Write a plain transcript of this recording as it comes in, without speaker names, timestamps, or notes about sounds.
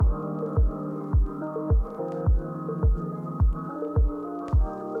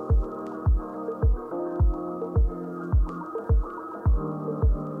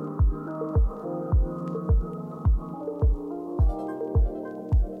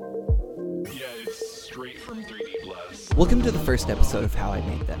Straight from 3D Plus. Welcome to the first episode of How I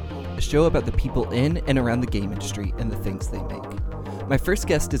Made Them, a show about the people in and around the game industry and the things they make. My first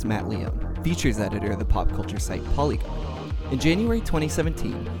guest is Matt Leone, features editor of the pop culture site Polygon. In January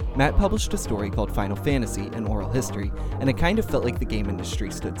 2017, Matt published a story called Final Fantasy, an Oral History, and it kind of felt like the game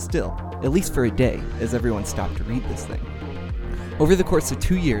industry stood still, at least for a day, as everyone stopped to read this thing. Over the course of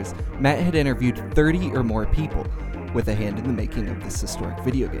 2 years, Matt had interviewed 30 or more people with a hand in the making of this historic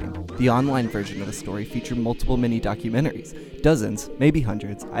video game. The online version of the story featured multiple mini-documentaries, dozens, maybe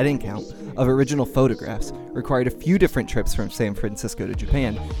hundreds, I didn't count, of original photographs, required a few different trips from San Francisco to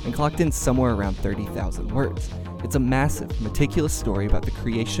Japan, and clocked in somewhere around 30,000 words. It's a massive, meticulous story about the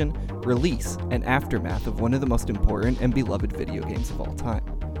creation, release, and aftermath of one of the most important and beloved video games of all time.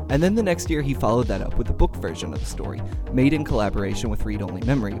 And then the next year he followed that up with a book version of the story, made in collaboration with Read Only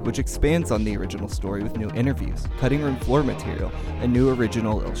Memory, which expands on the original story with new interviews, cutting room floor material, and new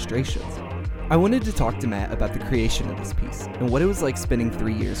original illustrations. I wanted to talk to Matt about the creation of this piece, and what it was like spending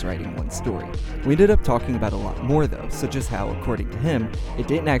 3 years writing one story. We ended up talking about a lot more though, such as how, according to him, it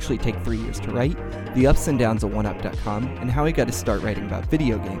didn't actually take 3 years to write, the ups and downs of OneUp.com, and how he got to start writing about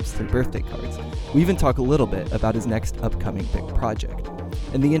video games through birthday cards. We even talk a little bit about his next upcoming big project.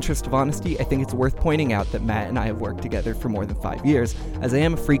 In the interest of honesty, I think it's worth pointing out that Matt and I have worked together for more than 5 years, as I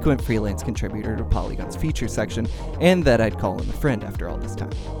am a frequent freelance contributor to Polygon's feature section, and that I'd call him a friend after all this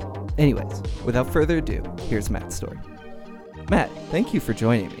time. Anyways, without further ado, here's Matt's story. Matt, thank you for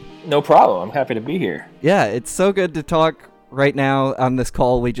joining me. No problem. I'm happy to be here. Yeah, it's so good to talk right now on this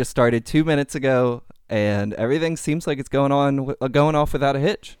call. We just started 2 minutes ago, and everything seems like it's going off without a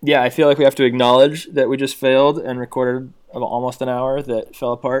hitch. Yeah, I feel like we have to acknowledge that we just failed and recorded almost an hour that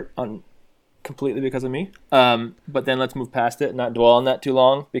fell apart completely because of me. But then let's move past it and not dwell on that too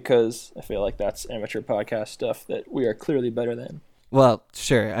long, because I feel like that's amateur podcast stuff that we are clearly better than. Well,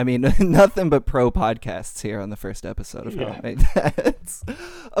 sure. I mean, nothing but pro podcasts here on the first episode of How I Made That.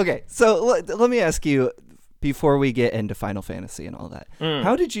 Okay, so let me ask you, before we get into Final Fantasy and all that,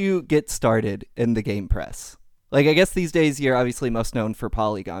 how did you get started in the game press? Like, I guess these days you're obviously most known for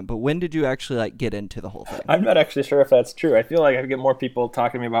Polygon, but when did you actually get into the whole thing? I'm not actually sure if that's true. I feel like I get more people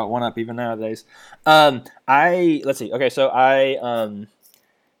talking to me about OneUp even nowadays. Let's see. Okay, so I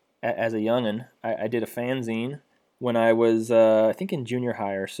as a youngin', I did a fanzine when I was, I think, in junior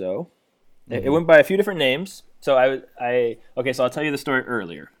high or so. Mm-hmm. It went by a few different names. So so I'll tell you the story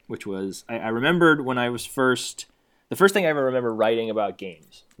earlier, which was, I remembered when I was the first thing I ever remember writing about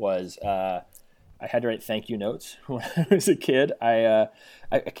games was, I had to write thank you notes when I was a kid. I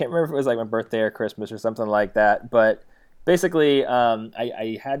can't remember if it was like my birthday or Christmas or something like that, but basically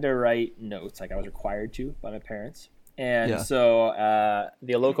I had to write notes, like I was required to by my parents. And so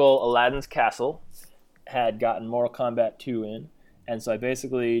the local Aladdin's Castle had gotten Mortal Kombat 2 in, and so I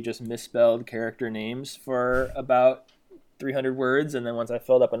basically just misspelled character names for about 300 words, and then once I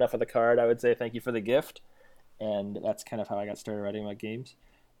filled up enough of the card, I would say thank you for the gift, and that's kind of how I got started writing about games.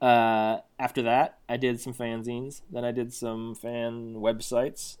 After that, I did some fanzines, then I did some fan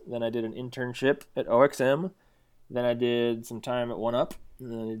websites, then I did an internship at OXM, then I did some time at OneUp,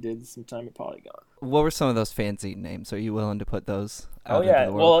 and then I did some time at Polygon. What were some of those fanzine names? Are you willing to put those out into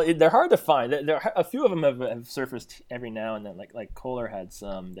the world? Well, they're hard to find. A few of them have surfaced every now and then. Like Kohler had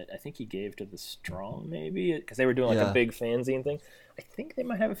some that I think he gave to the Strong, maybe, because they were doing a big fanzine thing. I think they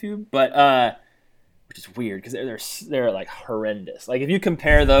might have a few, but which is weird because they're like horrendous. Like if you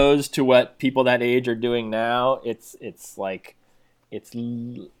compare those to what people that age are doing now, it's the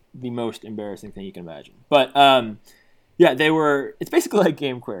most embarrassing thing you can imagine. But it's basically like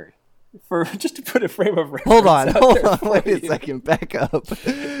Game Query. For just to put a frame of reference. Hold on, wait a second, back up.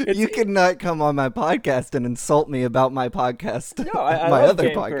 You cannot come on my podcast and insult me about my podcast. No, I my love other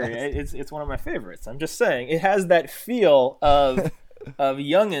Game podcast. Query. It's one of my favorites. I'm just saying it has that feel of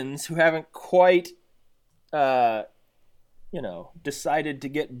youngins who haven't quite, decided to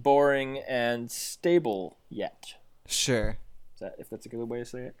get boring and stable yet. Sure. If that's a good way to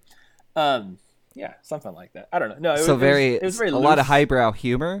say it. Yeah, something like that. I don't know. No, it was very a loose. lot of highbrow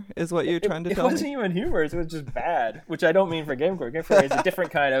humor is what you're trying to tell me? It wasn't even humor. It was just bad, which I don't mean for Game Query. Game Query is a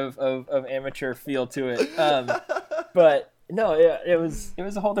different kind of amateur feel to it. But no, it was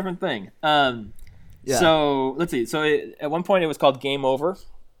a whole different thing. So let's see. So at one point it was called Game Over,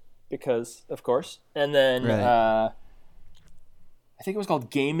 because of course, and then I think it was called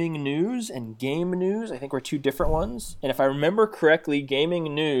Gaming News and Game News. I think were two different ones. And if I remember correctly,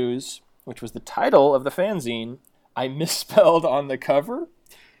 Gaming News, which was the title of the fanzine, I misspelled on the cover.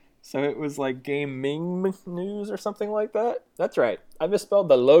 So it was like Gaming News or something like that. That's right. I misspelled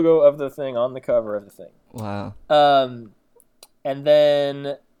the logo of the thing on the cover of the thing. Wow. And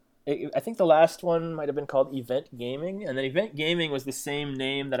then I think the last one might have been called Event Gaming, and then Event Gaming was the same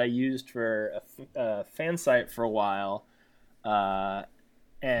name that I used for a fan site for a while,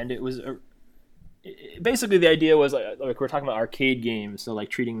 and it was basically the idea was like we're talking about arcade games, so like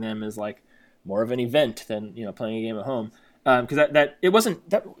treating them as like more of an event than playing a game at home. Because that it wasn't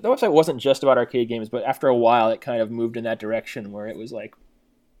that the website wasn't just about arcade games, but after a while it kind of moved in that direction where it was like,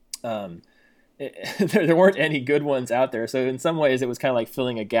 there weren't any good ones out there. So in some ways it was kind of like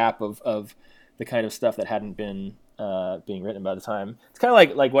filling a gap of the kind of stuff that hadn't been being written by the time. It's kind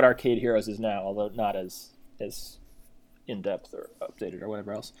of like what Arcade Heroes is now, although not as in depth or updated or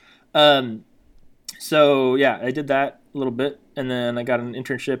whatever else. So yeah, I did that a little bit, and then I got an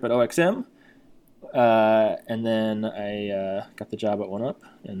internship at OXM. And then I got the job at 1UP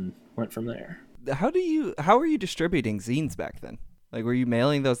and went from there. How were you distributing zines back then? Like, were you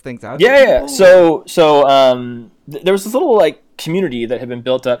mailing those things out? Yeah. So there was this little like community that had been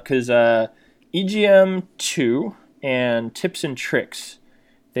built up because EGM2 and Tips and Tricks,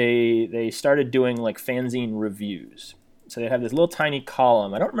 they started doing like fanzine reviews. So they have this little tiny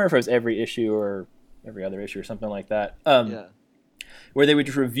column. I don't remember if it was every issue or every other issue or something like that. Where they would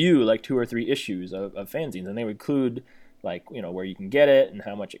just review like 2 or 3 issues of fanzines, and they would include like where you can get it and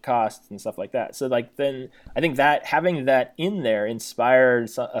how much it costs and stuff like that. So like then I think that having that in there inspired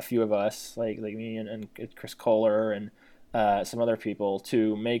a few of us, like me and Chris Kohler and some other people,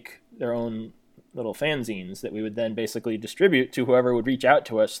 to make their own little fanzines that we would then basically distribute to whoever would reach out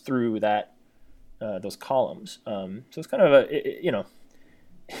to us through that those columns. So it's kind of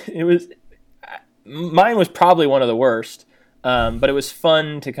it was mine was probably one of the worst. But it was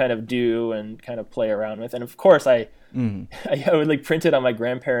fun to kind of do and kind of play around with. And of course I would like print it on my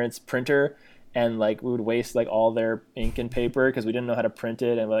grandparents' printer, and like we would waste like all their ink and paper because we didn't know how to print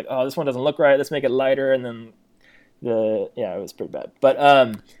it. And we're like, oh, this one doesn't look right. Let's make it lighter. And then it was pretty bad. But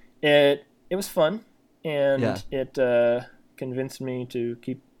it was fun, and it convinced me to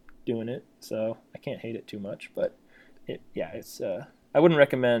keep doing it. So I can't hate it too much, but it's I wouldn't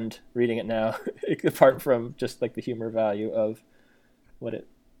recommend reading it now, apart from just like the humor value of what it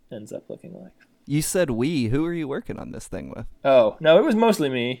ends up looking like. You said we. Who are you working on this thing with? Oh no, it was mostly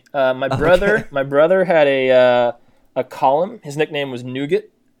me. My brother had a column. His nickname was Nougat,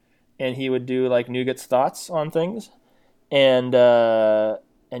 and he would do like Nougat's thoughts on things, and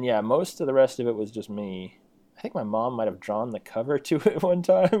yeah, most of the rest of it was just me. I think my mom might have drawn the cover to it one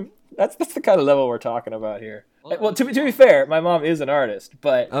time. That's the kind of level we're talking about here. Well, to be fair, my mom is an artist,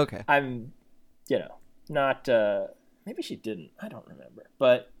 but okay. I'm, not. Maybe she didn't. I don't remember.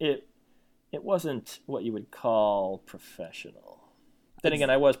 But it wasn't what you would call professional. Then again,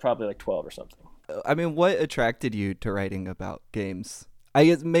 I was probably like 12 or something. I mean, what attracted you to writing about games? I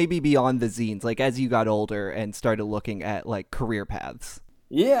guess maybe beyond the zines, like as you got older and started looking at like career paths.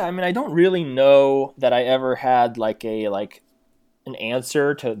 Yeah, I mean, I don't really know that I ever had like an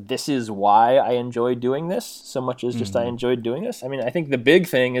answer to this is why I enjoy doing this so much as just I enjoyed doing this. I mean, I think the big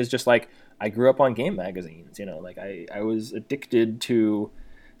thing is just like I grew up on game magazines, like I was addicted to,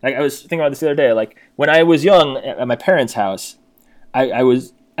 like I was thinking about this the other day, like when I was young at my parents' house,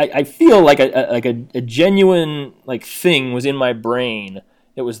 I feel like a genuine like thing was in my brain.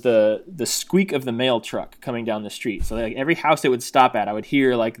 It was the squeak of the mail truck coming down the street. So like every house it would stop at, I would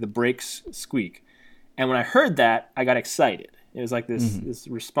hear like the brakes squeak. And when I heard that, I got excited. It was like this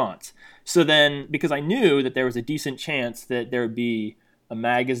response. So then, because I knew that there was a decent chance that there would be a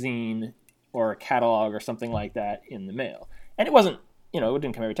magazine or a catalog or something like that in the mail. And it wasn't, it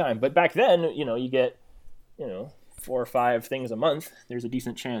didn't come every time. But back then, you get, 4 or 5 things a month. There's a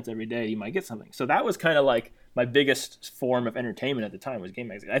decent chance every day you might get something. So that was kind of like my biggest form of entertainment at the time was game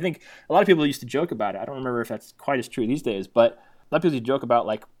magazine. I think a lot of people used to joke about it. I don't remember if that's quite as true these days, but a lot of people used to joke about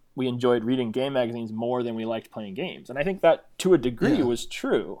like, we enjoyed reading game magazines more than we liked playing games. And I think that to a degree was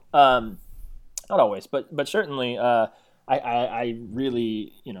true. Not always, but certainly I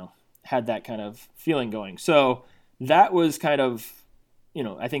really, had that kind of feeling going. So that was kind of,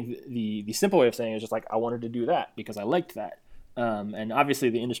 I think the simple way of saying it is just like I wanted to do that because I liked that. And obviously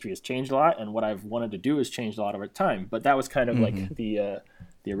the industry has changed a lot, and what I've wanted to do has changed a lot over time. But that was kind of like the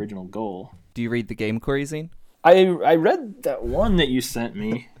original goal. Do you read the Game Quarry zine? I read that one that you sent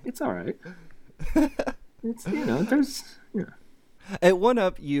me. It's all right. It's there's At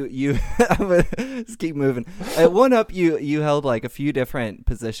 1UP, you I'm gonna just keep moving. At 1UP, you held like a few different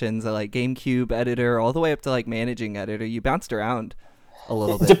positions, like GameCube editor, all the way up to like managing editor. You bounced around a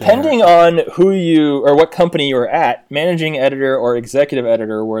little bit. Depending on who you or what company you were at, managing editor or executive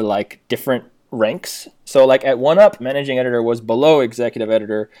editor were like different ranks. So like at 1UP, managing editor was below executive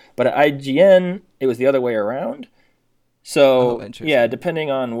editor, but at IGN it was the other way around. So Oh, interesting. yeah,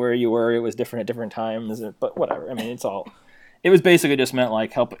 depending on where you were, it was different at different times. But whatever. I mean, it was basically just meant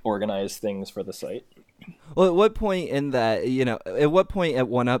like help organize things for the site. Well, at what point in that, at what point at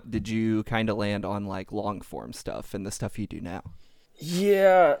One Up did you kind of land on like long form stuff and the stuff you do now?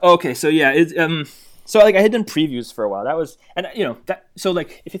 Yeah. Okay. So yeah, it's so like I had done previews for a while. That was, and that. So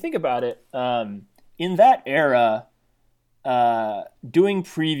like if you think about it, in that era, doing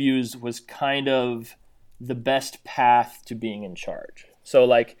previews was kind of the best path to being in charge. So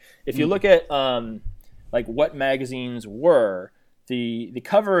like if you look at like what magazines were, the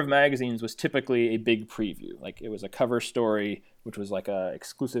cover of magazines was typically a big preview. Like it was a cover story, which was like a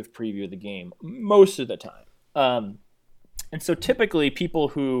exclusive preview of the game most of the time. And so typically people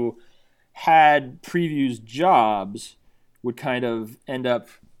who had previews jobs would kind of end up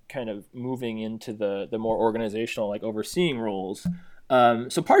kind of moving into the more organizational, like overseeing roles.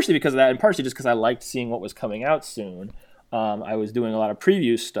 So partially because of that, and partially just because I liked seeing what was coming out soon, I was doing a lot of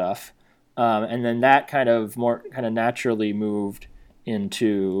preview stuff. And then that kind of naturally moved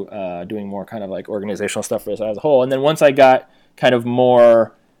into doing more kind of like organizational stuff for this as a whole. And then once I got kind of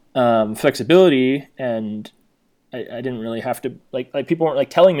more flexibility, and I didn't really have to like people weren't like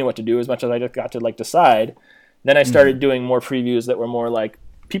telling me what to do as much as I just got to like decide. Then I started doing more previews that were more like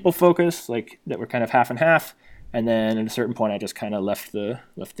people focused, like that were kind of half and half. And then at a certain point, I just kind of left the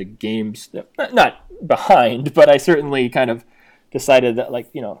games not behind, but I certainly kind of decided that like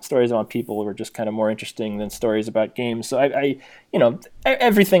stories about people were just kind of more interesting than stories about games. So I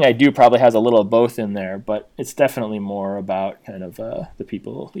everything I do probably has a little of both in there, but it's definitely more about kind of the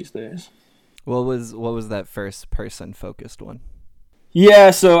people these days. What was that first person focused one?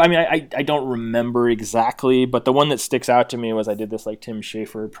 Yeah, so I mean, I don't remember exactly, but the one that sticks out to me was I did this like Tim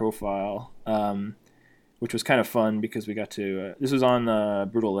Schafer profile, which was kind of fun because we got to. This was on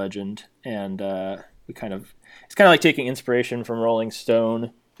Brutal Legend, and it's kind of like taking inspiration from Rolling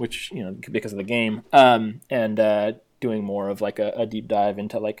Stone, which because of the game, and doing more of like a deep dive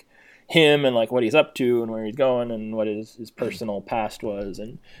into like him and like what he's up to and where he's going and what his personal past was.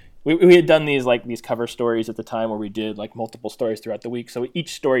 And we had done these cover stories at the time where we did like multiple stories throughout the week, so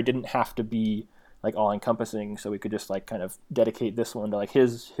each story didn't have to be like all encompassing, so we could just like kind of dedicate this one to like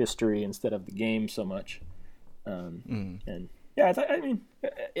his history instead of the game so much. And yeah, I mean,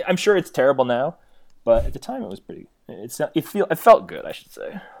 I'm sure it's terrible now, but at the time it was pretty. It felt good, I should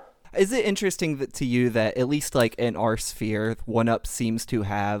say. Is it interesting to you that at least like in our sphere, One Up seems to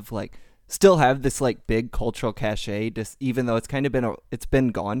have like still have this like big cultural cachet, just even though it's kind of been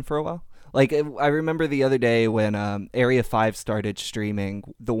gone for a while? Like I remember the other day when Area 5 started streaming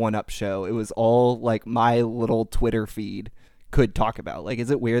the One Up show, it was all like my little Twitter feed could talk about. Like, is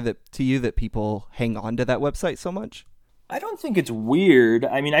it weird to you that people hang on to that website so much? I don't think it's weird.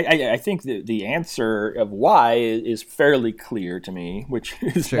 I mean, I think the answer of why is fairly clear to me, which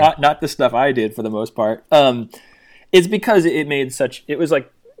is Sure. not the stuff I did for the most part. It's because it made it was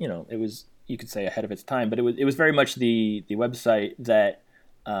like, it was, you could say ahead of its time, but it was very much the website that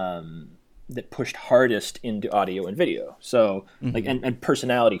that pushed hardest into audio and video. So like and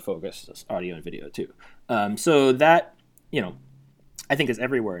personality focused audio and video too. So that I think is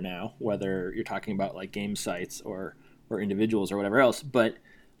everywhere now, whether you're talking about like game sites or individuals or whatever else. But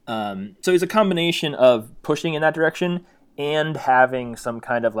so it's a combination of pushing in that direction and having some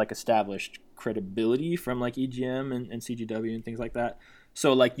kind of like established credibility from like EGM and CGW and things like that.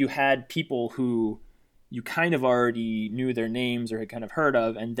 So like you had people who you kind of already knew their names or had kind of heard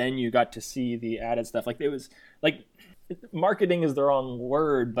of, and then you got to see the added stuff. Like it was like marketing is the wrong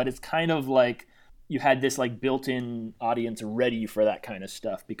word, but it's kind of like you had this like built-in audience ready for that kind of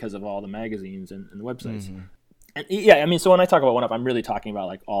stuff because of all the magazines and the websites. And yeah, I mean, so when I talk about One Up, I'm really talking about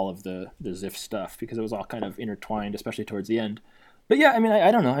like all of the Ziff stuff because it was all kind of intertwined, especially towards the end. But yeah, I mean,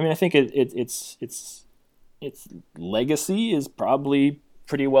 I don't know. I mean, I think its legacy is probably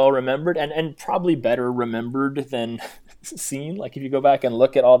pretty well remembered and probably better remembered than seen. Like if you go back and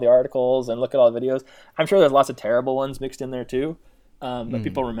look at all the articles and look at all the videos, I'm sure there's lots of terrible ones mixed in there too. But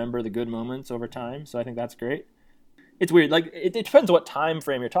people remember the good moments over time, so I think that's great. It's weird, like it depends what time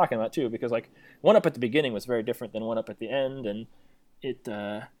frame you're talking about too, because like One Up at the beginning was very different than One Up at the end, and it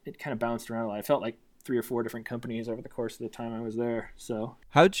kind of bounced around a lot. I felt like 3 or 4 different companies over the course of the time I was there. So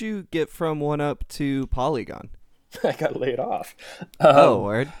how'd you get from One Up to Polygon? I got laid off.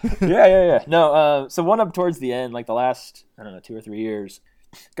 Word. yeah. No, so One Up towards the end, like the last 2 or 3 years,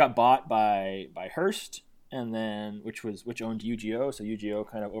 got bought by Hearst, and then which owned UGO. So UGO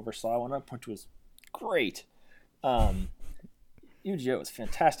kind of oversaw One Up, which was great. UGO is a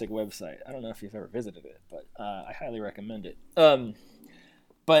fantastic website. I don't know if you've ever visited it, but I highly recommend it.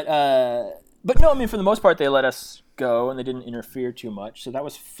 But no, I mean, for the most part, they let us go, and they didn't interfere too much, so that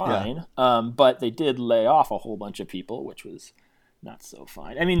was fine. But they did lay off a whole bunch of people, which was not so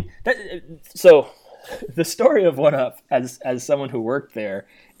fine. I mean, so the story of OneUp as someone who worked there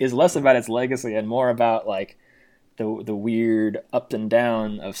is less about its legacy and more about like the weird up and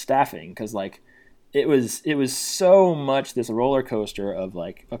down of staffing, because like it was so much this roller coaster of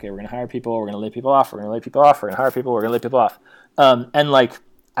like, okay, we're gonna hire people, we're gonna lay people off, we're gonna lay people off, we're gonna hire people, we're gonna lay people off, and like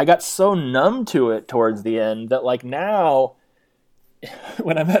I got so numb to it towards the end that like now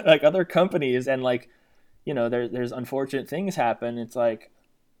when I'm at like other companies and like, you know, there's unfortunate things happen, it's like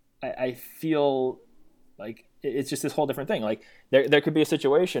I feel like it's just this whole different thing. Like there could be a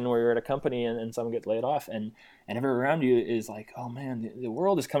situation where you're at a company and someone gets laid off and everyone around you is like, oh man, the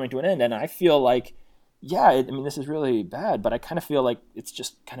world is coming to an end. And I feel like, yeah, I mean, this is really bad, but I kind of feel like it's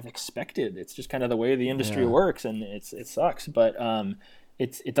just kind of expected. It's just kind of the way the industry works, and it sucks. But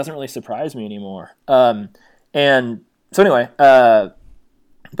it doesn't really surprise me anymore. And so anyway,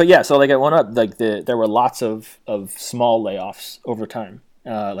 but yeah, so like at OneUp, like there were lots of small layoffs over time,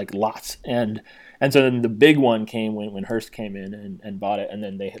 like lots. And so then the big one came when Hearst came in and bought it, and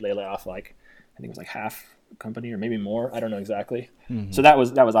then they laid off like, I think it was like half company or maybe more. I don't know exactly. Mm-hmm. So that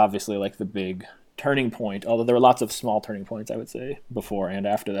was obviously like the big turning point, although there were lots of small turning points, I would say, before and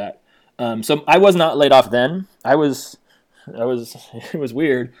after that. So I was not laid off then. It was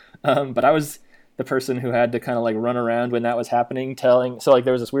weird. But I was the person who had to kind of like run around when that was happening, so like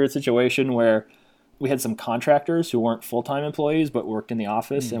there was this weird situation where we had some contractors who weren't full-time employees but worked in the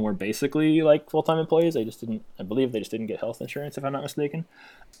office and were basically like full-time employees. I believe they just didn't get health insurance, if I'm not mistaken.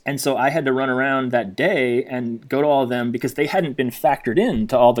 And so I had to run around that day and go to all of them because they hadn't been factored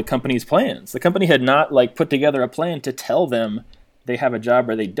into all the company's plans. The company had not like put together a plan to tell them they have a job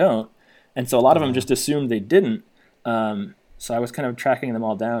or they don't. And so a lot of them just assumed they didn't. So I was kind of tracking them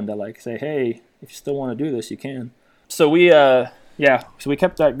all down to like say, hey, if you still want to do this, you can. So we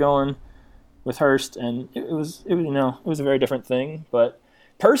kept that going with Hearst, and it was a very different thing. But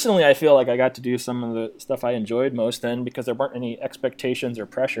personally, I feel like I got to do some of the stuff I enjoyed most then because there weren't any expectations or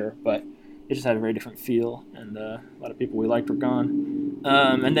pressure, but it just had a very different feel, and a lot of people we liked were gone.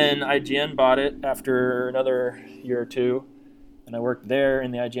 And then IGN bought it after another year or two, and I worked there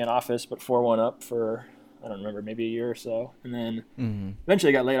in the IGN office, but for OneUp for, I don't remember, maybe a year or so, and then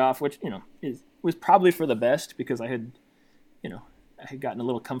eventually got laid off, which was probably for the best because I had gotten a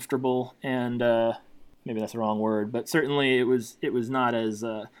little comfortable, and maybe that's the wrong word, but certainly it was not as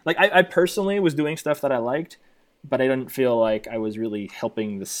like I personally was doing stuff that I liked, but I didn't feel like I was really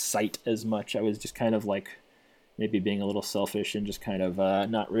helping the site as much. I was just kind of like maybe being a little selfish and just kind of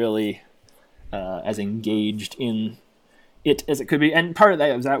not really as engaged in it as it could be. And part of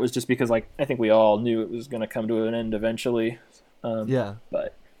that was just because like I think we all knew it was going to come to an end eventually.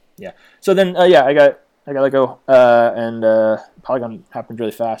 But yeah. So then I got let go, and Polygon happened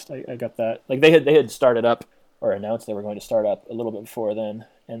really fast. I got that. Like they had started up or announced they were going to start up a little bit before then,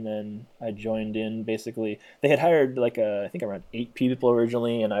 and then I joined in. Basically, they had hired like I think around 8 people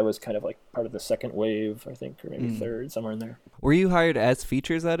originally, and I was kind of like part of the second wave, I think, or maybe third, somewhere in there. Were you hired as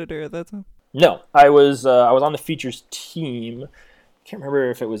features editor at that time? No, I was on the features team. I can't remember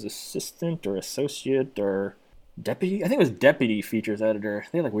if it was assistant or associate or deputy. I think it was deputy features editor.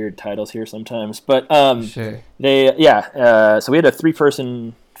 They have like weird titles here sometimes, but sure. So we had a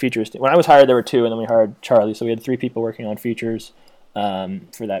 3-person features team. When I was hired, there were 2, and then we hired Charlie, so we had 3 people working on features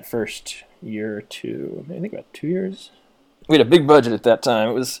for that first year or 2. I think about 2 years. We had a big budget at that time.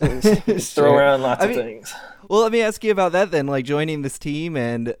 It was sure. Throw around lots of things. Well, let me ask you about that then. Like joining this team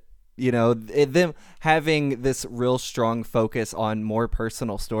and them having this real strong focus on more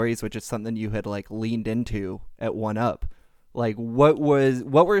personal stories, which is something you had like leaned into at OneUp. Like what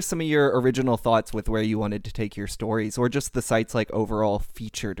were some of your original thoughts with where you wanted to take your stories, or just the site's like overall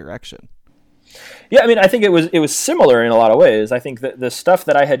feature direction? Yeah, I mean, I think it was similar in a lot of ways. I think that the stuff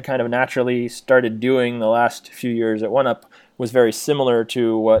that I had kind of naturally started doing the last few years at OneUp was very similar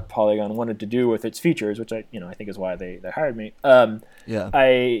to what Polygon wanted to do with its features, which I think is why they hired me.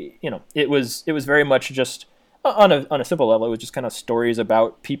 It was very much just on a simple level. It was just kind of stories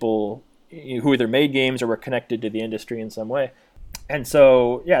about people who either made games or were connected to the industry in some way. And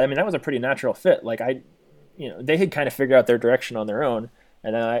so, yeah, I mean, that was a pretty natural fit. Like they had kind of figured out their direction on their own,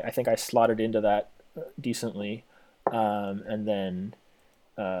 and then I think I slotted into that decently. And then,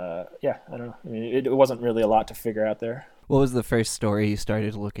 I don't know. I mean, it wasn't really a lot to figure out there. What was the first story you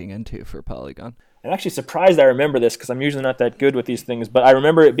started looking into for Polygon? I'm actually surprised I remember this because I'm usually not that good with these things, but I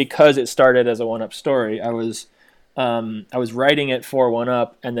remember it because it started as a OneUp story. I was writing it for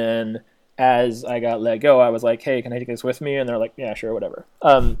OneUp, and then as I got let go, I was like, hey, can I take this with me? And they're like, yeah, sure, whatever.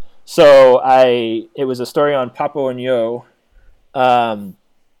 So it was a story on Papo and Yo.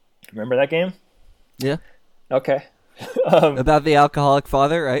 Remember that game? Yeah. Okay. About the alcoholic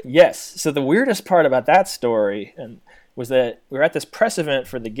father, right? Yes. So the weirdest part about that story was that we were at this press event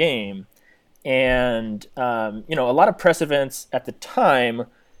for the game, and a lot of press events at the time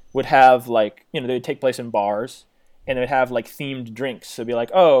would have they would take place in bars, and they would have like themed drinks. So it'd be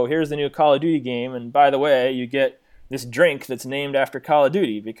like, oh, here's the new Call of Duty game, and by the way, you get this drink that's named after Call of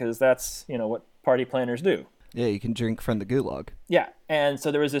Duty because that's what party planners do. Yeah, you can drink from the gulag. Yeah, and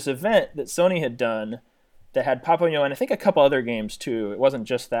so there was this event that Sony had done that had Papo Yo and I think a couple other games too. It wasn't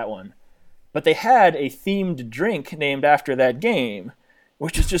just that one. But they had a themed drink named after that game,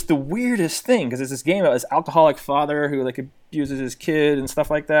 which is just the weirdest thing because it's this game about this alcoholic father who like abuses his kid and stuff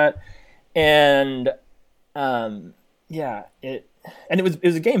like that. And it was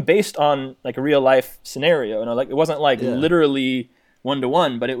a game based on like a real life scenario. Like it wasn't like literally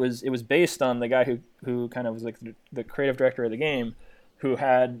 1-to-1, but it was based on the guy who kind of was like the creative director of the game, who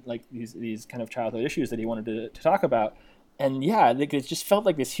had like these kind of childhood issues that he wanted to talk about. And it just felt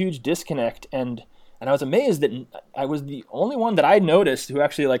like this huge disconnect, and I was amazed that I was the only one that I noticed who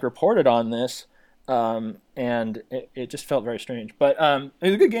actually like reported on this, and it just felt very strange. But it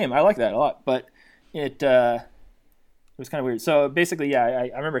was a good game. I like that a lot, but it was kind of weird. So basically,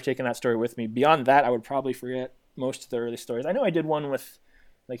 I remember taking that story with me. Beyond that, I would probably forget most of the early stories. I know I did one with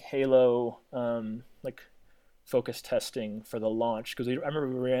like Halo, like focus testing for the launch, because I remember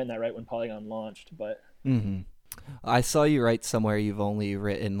we ran that right when Polygon launched. But I saw you write somewhere you've only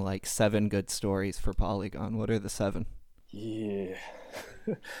written like 7 good stories for Polygon. What are the 7? Yeah.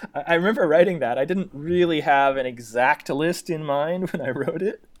 I remember writing that. I didn't really have an exact list in mind when I wrote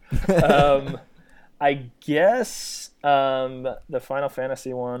it. I guess the Final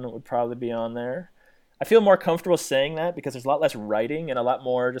Fantasy one would probably be on there. I feel more comfortable saying that because there's a lot less writing and a lot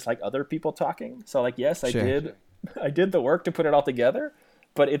more just like other people talking. So like, yes, I did the work to put it all together,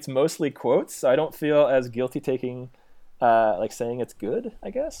 but it's mostly quotes. So I don't feel as guilty taking, like saying it's good, I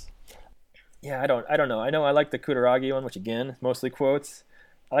guess. Yeah, I don't know. I know I like the Kutaragi one, which again, is mostly quotes.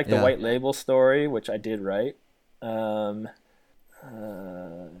 I like the White Label story, which I did write. Let's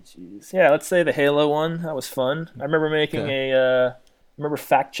say the Halo one. That was fun. I remember making remember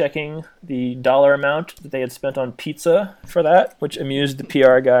fact-checking the dollar amount that they had spent on pizza for that, which amused the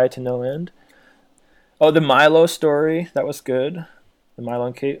PR guy to no end. Oh, the Milo story. That was good. The Milo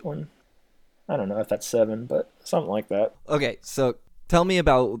and Kate one. I don't know if that's 7, but something like that. Okay, so tell me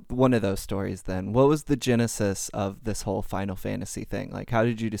about one of those stories then. What was the genesis of this whole Final Fantasy thing? Like, how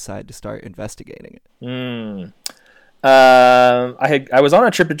did you decide to start investigating it? I was on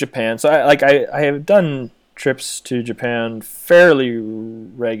a trip to Japan, so I have done trips to Japan fairly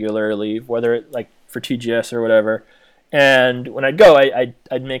regularly, whether it like for TGS or whatever. And when I'd go,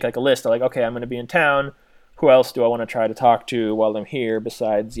 I'd make like a list of like, okay, I'm going to be in town. Who else do I want to try to talk to while I'm here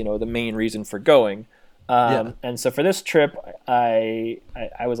besides, the main reason for going? And so for this trip, I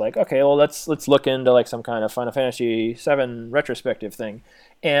was like, okay, well, let's look into like some kind of Final Fantasy VII retrospective thing.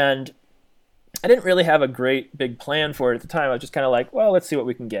 And I didn't really have a great big plan for it at the time. I was just kind of like, well, let's see what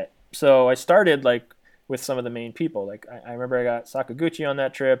we can get. So I started like with some of the main people. Like I remember I got Sakaguchi on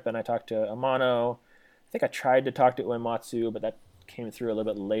that trip, and I talked to Amano. I think I tried to talk to Uematsu, but that came through a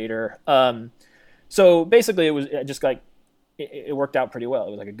little bit later. So basically, it was just like it worked out pretty well.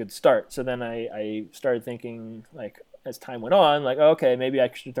 It was like a good start. So then I started thinking, like, as time went on, like, okay, maybe I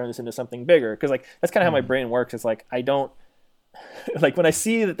should turn this into something bigger, because like that's kind of how my brain works. It's like I don't like when I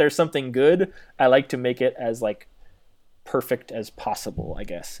see that there's something good, I like to make it as like perfect as possible, I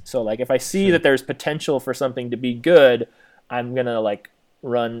guess. So like if I see that there's potential for something to be good, I'm gonna like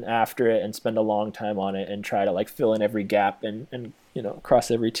run after it and spend a long time on it and try to like fill in every gap and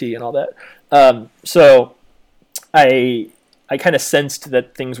cross every T and all that. So I kind of sensed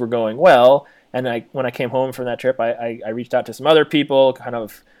that things were going well, and when I came home from that trip, I reached out to some other people kind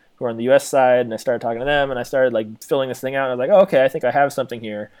of who are on the US side, and I started talking to them, and I started like filling this thing out, and I was like, oh, okay, I think I have something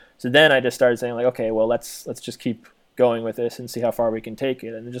here. So then I just started saying like, okay, well, let's just keep going with this and see how far we can take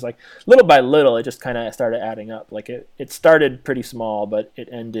it. And just like little by little, it just kind of started adding up. Like it started pretty small, but it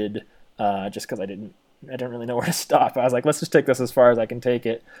ended just because I didn't really know where to stop. I was like, let's just take this as far as I can take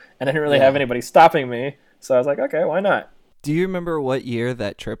it. And I didn't really have anybody stopping me. So I was like, okay, why not? Do you remember what year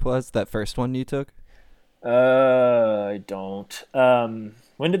that trip was, that first one you took? I don't.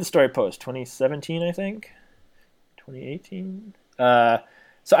 When did the story post? 2017, I think? 2018?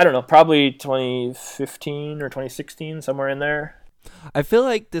 So I don't know, probably 2015 or 2016, somewhere in there. I feel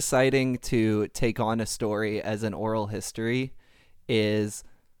like deciding to take on a story as an oral history is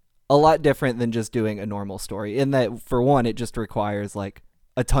a lot different than just doing a normal story, in that, for one, it just requires like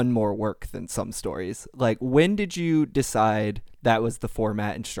a ton more work than some stories. Like, when did you decide that was the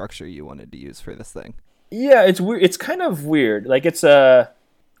format and structure you wanted to use for this thing? Yeah, it's weird. It's kind of weird. Like it's when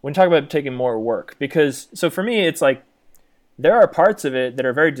you talk about taking more work, because so for me it's like there are parts of it that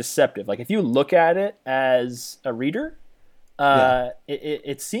are very deceptive. Like if you look at it as a reader,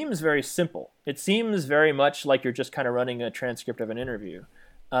 it seems very simple. It seems very much like you're just kind of running a transcript of an interview,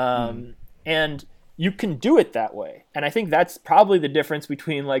 and you can do it that way. And I think that's probably the difference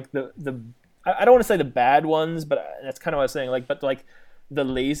between like the I don't want to say the bad ones, but that's kind of what I was saying. Like, but like the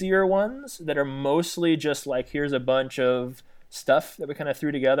lazier ones that are mostly just like, here's a bunch of stuff that we kind of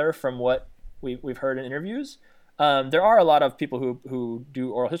threw together from what we've heard in interviews. There are a lot of people who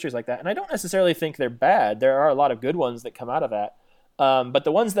do oral histories like that, and I don't necessarily think they're bad. There are a lot of good ones that come out of that. But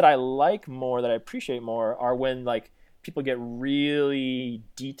the ones that I like more, that I appreciate more, are when like people get really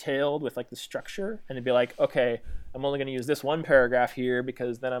detailed with like the structure, and they'd be like, okay, I'm only going to use this one paragraph here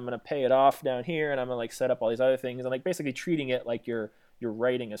because then I'm going to pay it off down here, and I'm going to like set up all these other things, and like basically treating it like you're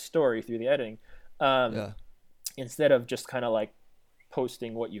writing a story through the editing, instead of just kind of like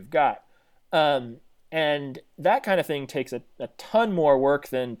posting what you've got. And that kind of thing takes a ton more work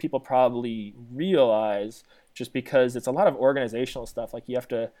than people probably realize, just because it's a lot of organizational stuff. Like you have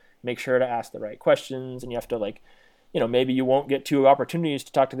to make sure to ask the right questions, and you have to like, maybe you won't get 2 opportunities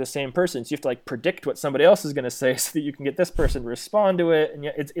to talk to the same person. So you have to like predict what somebody else is going to say so that you can get this person to respond to it. And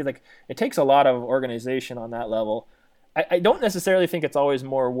it's like, it takes a lot of organization on that level. I don't necessarily think it's always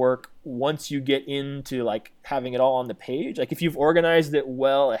more work once you get into like having it all on the page. Like if you've organized it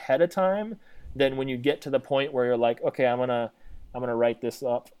well ahead of time, then when you get to the point where you're like, okay, I'm gonna write this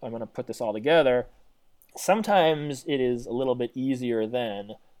up, I'm gonna put this all together, sometimes it is a little bit easier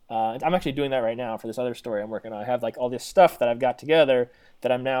then. I'm actually doing that right now for this other story I'm working on. I have like all this stuff that I've got together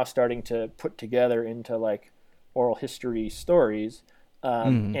that I'm now starting to put together into like oral history stories,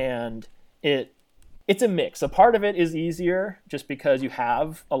 and it's a mix. A part of it is easier just because you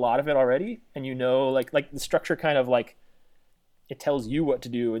have a lot of it already, and like the structure kind of like it tells you what to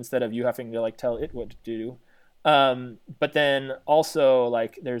do instead of you having to like tell it what to do. But then also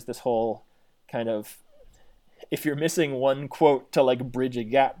like there's this whole kind of, if you're missing one quote to like bridge a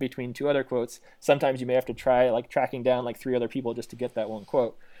gap between 2 other quotes, sometimes you may have to try like tracking down like 3 other people just to get that one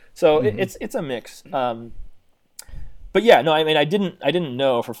quote. So it's a mix. But yeah, no, I mean, I didn't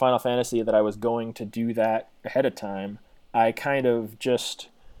know for Final Fantasy that I was going to do that ahead of time. I kind of just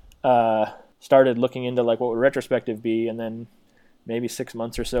started looking into like what would retrospective be, and then maybe 6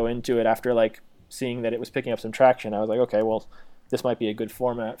 months or so into it, after like seeing that it was picking up some traction, I was like, okay, well, this might be a good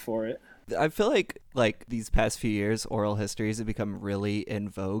format for it. I feel like these past few years, oral histories have become really in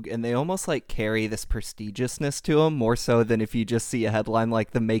vogue, and they almost like carry this prestigiousness to them more so than if you just see a headline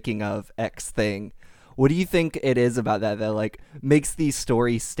like the making of X thing. What do you think it is about that like makes these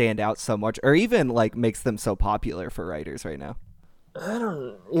stories stand out so much, or even like makes them so popular for writers right now? I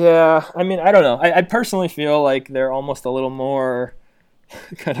don't know. I personally feel like they're almost a little more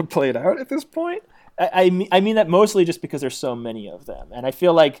kind of played out at this point. I mean that mostly just because there's so many of them, and I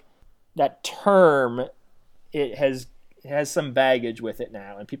feel like that term, it has some baggage with it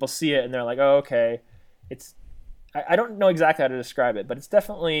now, and people see it and they're like, oh, okay, I don't know exactly how to describe it, but it's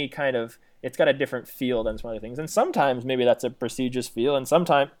definitely kind of, it's got a different feel than some other things. And sometimes maybe that's a prestigious feel, and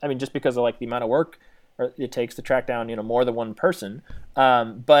sometimes, I mean, just because of like the amount of work it takes to track down, more than one person.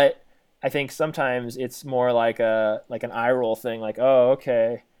 But I think sometimes it's more like an eye roll thing, like, oh,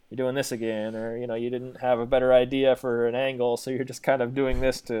 okay, you're doing this again, or you didn't have a better idea for an angle, so you're just kind of doing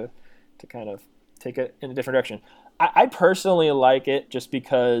this to kind of take it in a different direction. I personally like it just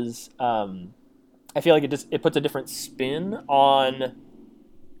because I feel like it puts a different spin on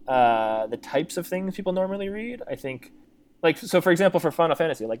the types of things people normally read. I think, like, so for example, for Final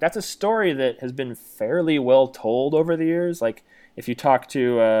Fantasy, like that's a story that has been fairly well told over the years. Like if you talk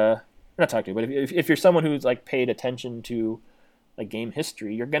to, not talk to, but if you're someone who's like paid attention to like game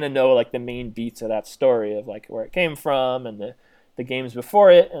history, you're gonna know like the main beats of that story, of like where it came from, and the games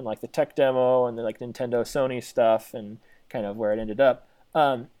before it, and like the tech demo, and the like Nintendo Sony stuff, and kind of where it ended up.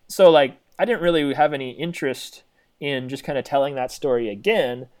 So like I didn't really have any interest in just kind of telling that story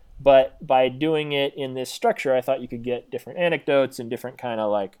again, but by doing it in this structure, I thought you could get different anecdotes and different kind of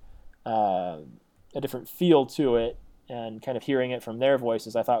like a different feel to it, and kind of hearing it from their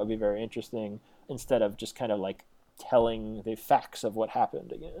voices I thought would be very interesting, instead of just kind of like telling the facts of what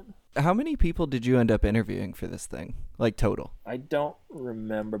happened again. How many people did you end up interviewing for this thing, like total? I don't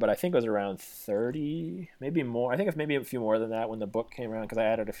remember, but I think it was around 30, maybe more. I think it's maybe a few more than that when the book came around, because I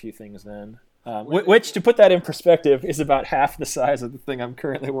added a few things then. Which, to put that in perspective, is about half the size of the thing I'm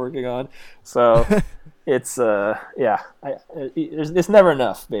currently working on. So it's it's never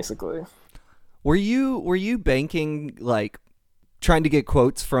enough, basically. Were you banking, like, trying to get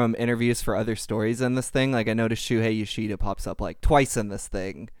quotes from interviews for other stories in this thing? Like, I noticed Shuhei Yoshida pops up like twice in this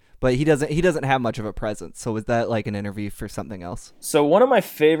thing, but he doesn't have much of a presence. So was that like an interview for something else? So one of my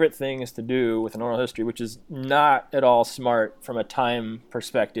favorite things to do with an oral history, which is not at all smart from a time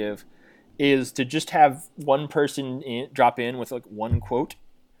perspective, is to just have one person drop in with like one quote,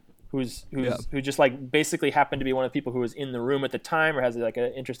 who just like basically happened to be one of the people who was in the room at the time or has like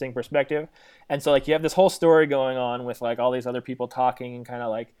an interesting perspective. And so like you have this whole story going on with like all these other people talking and kind of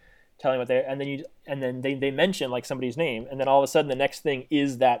like telling what they, and then they mention like somebody's name, and then all of a sudden the next thing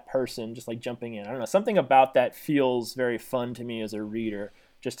is that person just like jumping in. I don't know, something about that feels very fun to me as a reader,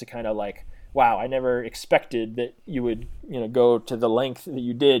 just to kind of like, wow, I never expected that you would, go to the length that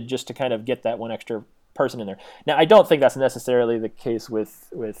you did just to kind of get that one extra person in there. Now, I don't think that's necessarily the case with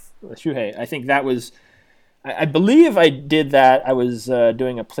Shuhei. I think that was, I believe I did that. I was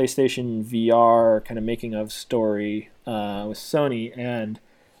doing a PlayStation VR kind of making of story with Sony, and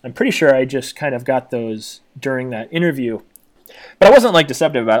I'm pretty sure I just kind of got those during that interview. But I wasn't like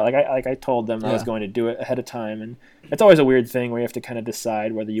deceptive about it. Like I told them I was going to do it ahead of time, and it's always a weird thing where you have to kind of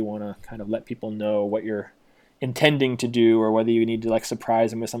decide whether you want to kind of let people know what you're intending to do or whether you need to like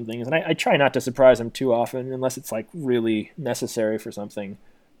surprise them with some things. And I try not to surprise them too often unless it's like really necessary for something.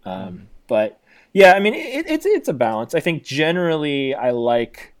 But yeah, I mean, it's a balance. I think generally I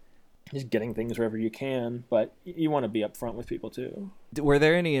like just getting things wherever you can, but you want to be upfront with people too. Were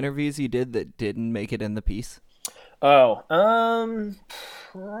there any interviews you did that didn't make it in the piece? Oh,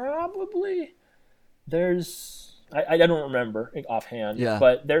 probably. I don't remember offhand. Yeah.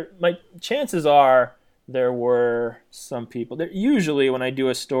 But my chances are there were some people. Usually when I do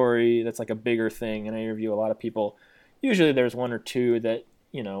a story that's like a bigger thing and I interview a lot of people, usually there's one or two that,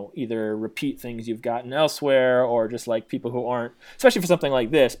 either repeat things you've gotten elsewhere or just like people who aren't, especially for something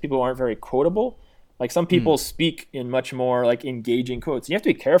like this, people who aren't very quotable. Like some people speak in much more like engaging quotes. You have to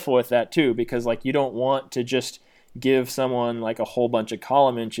be careful with that too, because like you don't want to just give someone like a whole bunch of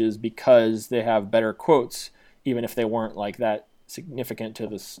column inches because they have better quotes, even if they weren't like that significant to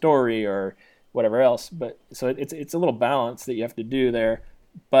the story or whatever else. But so it's a little balance that you have to do there.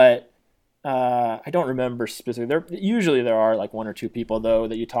 But I don't remember specifically. Usually there are like one or two people though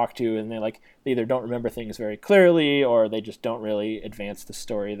that you talk to, and they either don't remember things very clearly or they just don't really advance the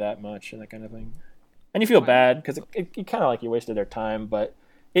story that much and that kind of thing. And you feel bad because it kind of like you wasted their time, but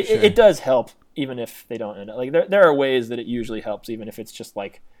it does help even if they don't end up. Like there are ways that it usually helps, even if it's just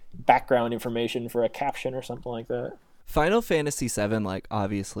like background information for a caption or something like that. Final Fantasy VII, like,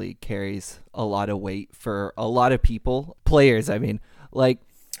 obviously carries a lot of weight for a lot of people, players. I mean, like,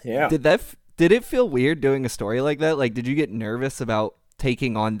 yeah. Did it feel weird doing a story like that? Like, did you get nervous about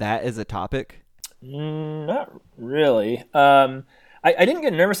taking on that as a topic? Not really. I didn't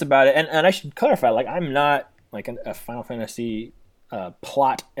get nervous about it, and I should clarify, like, I'm not like a Final Fantasy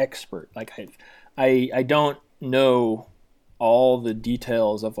plot expert. Like I don't know all the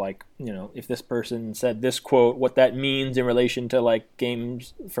details of like, if this person said this quote, what that means in relation to like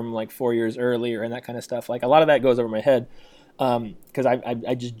games from like 4 years earlier and that kind of stuff. Like a lot of that goes over my head because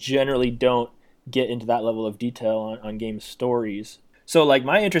I just generally don't get into that level of detail on game stories. So like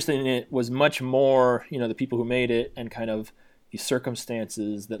my interest in it was much more, the people who made it and kind of the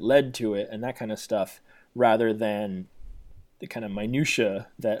circumstances that led to it and that kind of stuff, rather than the kind of minutia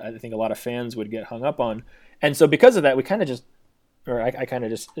that I think a lot of fans would get hung up on. And so because of that, I kind of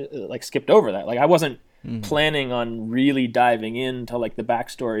just like skipped over that. Like I wasn't planning on really diving into like the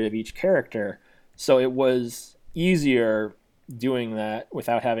backstory of each character. So it was easier doing that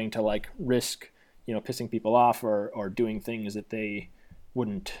without having to like risk, pissing people off or doing things that they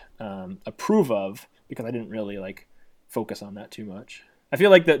wouldn't approve of, because I didn't really like focus on that too much. I feel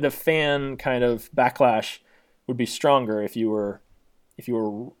like the fan kind of backlash would be stronger if you were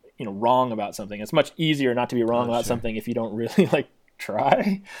wrong about something. It's much easier not to be wrong about something if you don't really like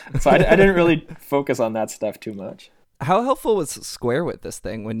try. So I didn't really focus on that stuff too much. How helpful was Square with this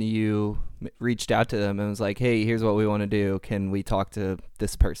thing when you reached out to them and was like, hey, here's what we want to do. Can we talk to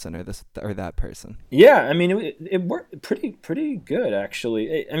this person or this or that person? Yeah, I mean, it worked pretty good, actually.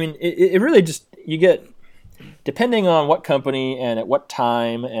 It really just, you get, depending on what company and at what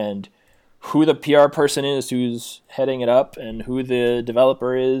time and who the PR person is who's heading it up and who the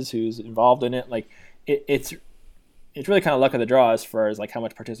developer is who's involved in it, like it's really kind of luck of the draw as far as like how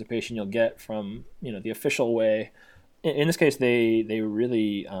much participation you'll get from the official way. In this case, they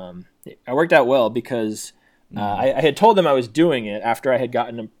really I worked out well because I had told them I was doing it after I had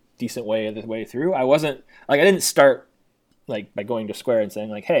gotten decent way of the way through. I wasn't like, I didn't start like by going to Square and saying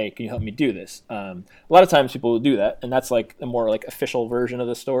like, hey, can you help me do this? A lot of times people will do that, and that's like a more like official version of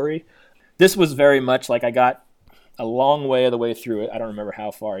the story. This was very much like I got a long way of the way through it. I don't remember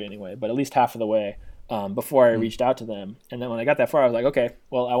how far anyway, but at least half of the way before I reached out to them. And then when I got that far, I was like, okay,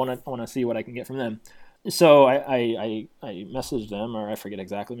 well, I want to see what I can get from them. So I messaged them, or I forget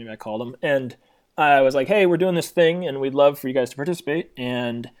exactly, maybe I called them, and I was like, hey, we're doing this thing, and we'd love for you guys to participate,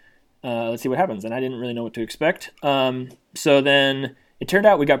 and let's see what happens. And I didn't really know what to expect. So then it turned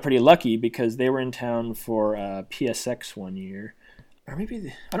out we got pretty lucky because they were in town for PSX one year. Or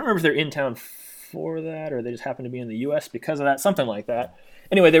maybe, I don't remember if they're in town for that or they just happened to be in the U.S. because of that, something like that.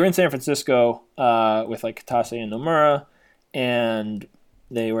 Anyway, they were in San Francisco with like Katase and Nomura, and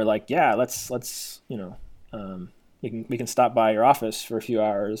they were like, yeah, let's we can stop by your office for a few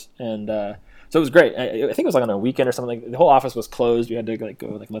hours. And so it was great. I think it was like on a weekend or something. Like, the whole office was closed. We had to like go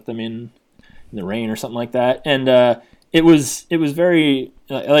like let them in the rain or something like that. And it was very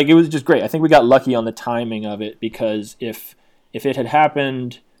like, it was just great. I think we got lucky on the timing of it, because if it had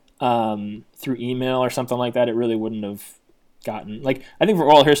happened through email or something like that, it really wouldn't have gotten, like, I think for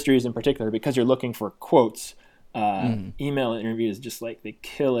oral histories in particular, because you're looking for quotes, email interviews just like they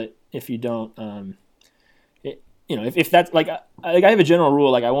kill it if you don't if that's like I have a general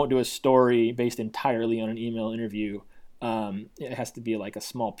rule, like I won't do a story based entirely on an email interview. It has to be like a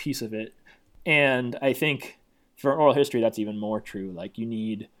small piece of it, and I think for oral history that's even more true. Like, you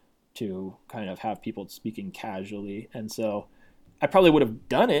need to kind of have people speaking casually, and so I probably would have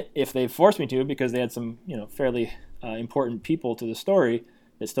done it if they forced me to, because they had some fairly important people to the story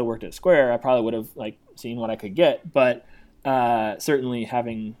that still worked at Square. I probably would have like seen what I could get, but certainly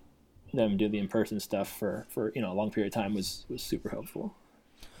having them do the in-person stuff for a long period of time was super helpful.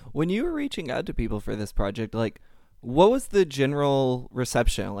 When you were reaching out to people for this project, like, what was the general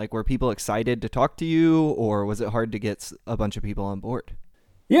reception? Like, were people excited to talk to you, or was it hard to get a bunch of people on board?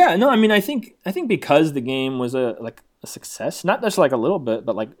 Yeah, no, I mean, I think because the game was a success, not just like a little bit,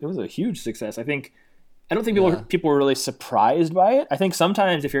 but like it was a huge success. I don't think people were really surprised by it. I think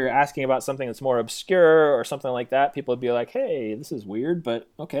sometimes if you're asking about something that's more obscure or something like that, people would be like, hey, this is weird, but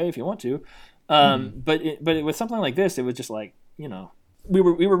okay, if you want to. But with something like this, it was just like, we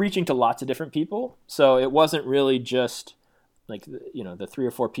were reaching to lots of different people. So it wasn't really just like, the 3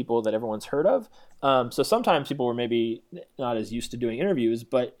 or 4 people that everyone's heard of. So sometimes people were maybe not as used to doing interviews,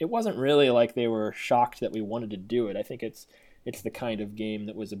 but it wasn't really like they were shocked that we wanted to do it. I think it's the kind of game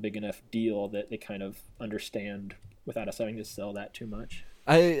that was a big enough deal that they kind of understand without us having to sell that too much.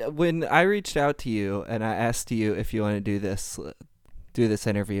 When I reached out to you and I asked you if you want to do this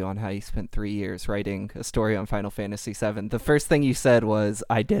interview on how you spent 3 years writing a story on Final Fantasy VII, the first thing you said was,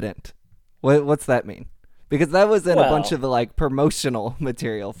 I didn't. What's that mean? Because that was in a bunch of the like promotional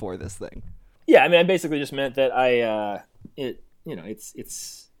material for this thing. Yeah, I mean, I basically just meant that it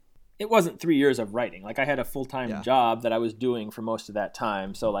wasn't 3 years of writing. Like, I had a full-time job that I was doing for most of that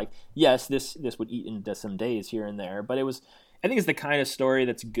time. So like, yes, this would eat into some days here and there, but I think it's the kind of story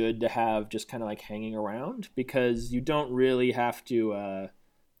that's good to have just kind of like hanging around, because you don't really have to,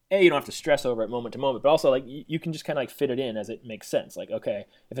 you don't have to stress over it moment to moment, but also like you can just kind of like fit it in as it makes sense. Like, okay,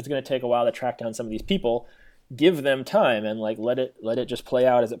 if it's going to take a while to track down some of these people, give them time and like let it just play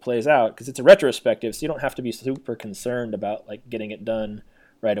out as it plays out, because it's a retrospective, so you don't have to be super concerned about like getting it done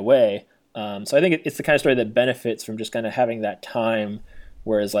right away. So I think it's the kind of story that benefits from just kind of having that time,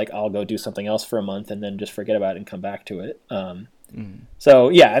 whereas like I'll go do something else for a month and then just forget about it and come back to it. So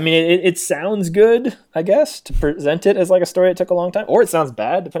yeah, I mean, it sounds good, I guess, to present it as like a story that took a long time, or it sounds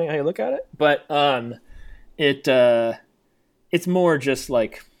bad depending on how you look at it. But it's more just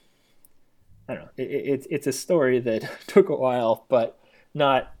like, I don't know, it's a story that took a while, but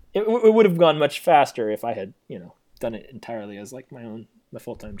not. It would have gone much faster if I had done it entirely as like my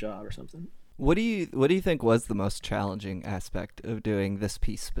full-time job or something. What do you think was the most challenging aspect of doing this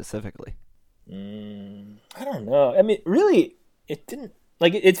piece specifically? I don't know. I mean, really, it didn't,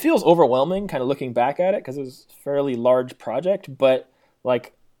 like, it feels overwhelming kind of looking back at it, because it was a fairly large project, but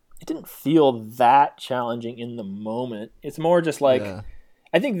like it didn't feel that challenging in the moment. It's more just like,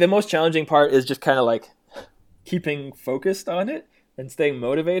 I think the most challenging part is just kind of like keeping focused on it and staying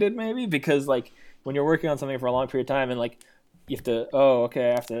motivated, maybe, because like when you're working on something for a long period of time and like you have to,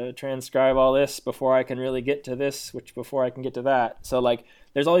 I have to transcribe all this before I can really get to this, which before I can get to that. So like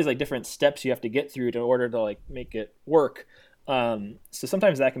there's all these like different steps you have to get through in order to like make it work. So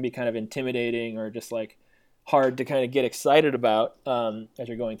sometimes that can be kind of intimidating or just like hard to kind of get excited about as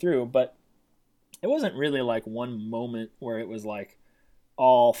you're going through. But it wasn't really like one moment where it was like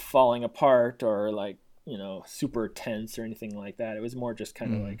all falling apart or like super tense or anything like that. It was more just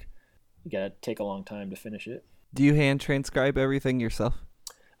kind of like, you gotta take a long time to finish it. Do you hand transcribe everything yourself?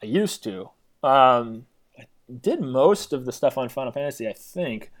 I used to. I did most of the stuff on Final Fantasy, I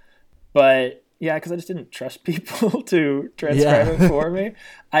think, but yeah, because I just didn't trust people to transcribe it for me.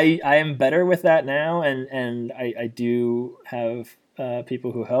 I am better with that now, and I do have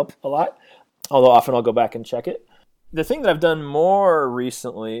people who help a lot, although often I'll go back and check it. The thing that I've done more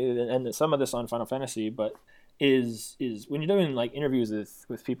recently, and some of this on Final Fantasy, but is when you're doing like interviews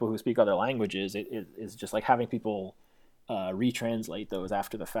with people who speak other languages, it is just like having people retranslate those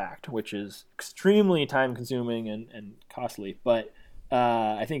after the fact, which is extremely time consuming and costly, but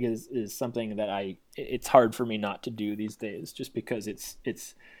I think is something that it's hard for me not to do these days, just because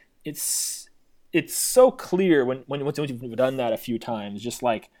it's so clear once you've done that a few times, just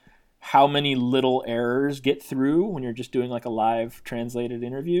like how many little errors get through when you're just doing like a live translated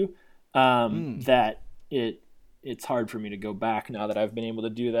interview, that it's hard for me to go back now that I've been able to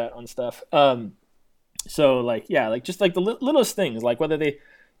do that on stuff. So like, yeah, like just like the littlest things, like whether they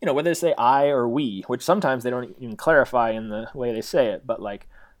say I or we, which sometimes they don't even clarify in the way they say it, but like,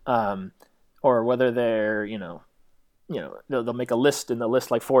 or whether they're, they'll make a list and they'll list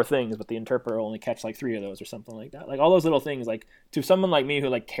like 4 things, but the interpreter will only catch like 3 of those or something like that. Like all those little things, like to someone like me who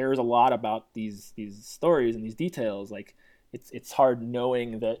like cares a lot about these stories and these details, like it's hard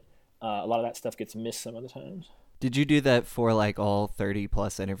knowing that a lot of that stuff gets missed some of the times. Did you do that for like all 30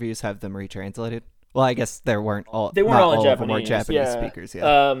 plus interviews? Have them retranslated? Well, I guess they weren't all in Japanese. Japanese speakers.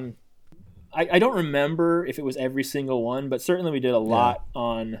 Yeah. I don't remember if it was every single one, but certainly we did a lot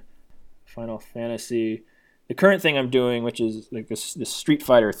on Final Fantasy. The current thing I'm doing, which is like this Street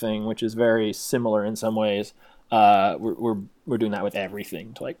Fighter thing, which is very similar in some ways, we're doing that with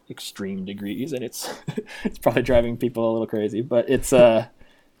everything to like extreme degrees, and it's it's probably driving people a little crazy, but it's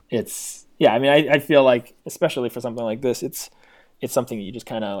yeah. I mean, I feel like especially for something like this, it's something that you just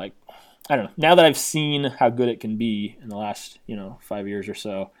kind of like. I don't know. Now that I've seen how good it can be in the last 5 years or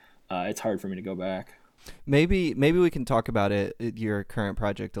so, it's hard for me to go back. Maybe we can talk about your current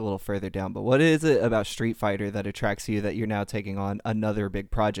project a little further down, but what is it about Street Fighter that attracts you that you're now taking on another big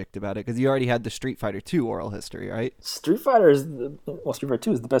project about it? Because you already had the Street Fighter 2 oral history, right? Street Fighter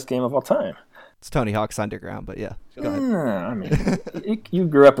 2 is the best game of all time. It's Tony Hawk's Underground, but yeah. Go ahead. I mean, you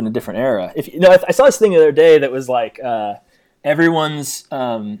grew up in a different era. I saw this thing the other day that was like everyone's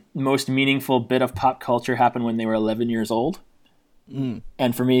most meaningful bit of pop culture happened when they were 11 years old.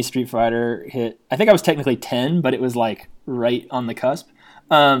 And for me, Street Fighter hit, I think I was technically 10, but it was like right on the cusp.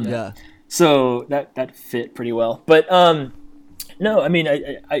 So that fit pretty well. But no, I mean,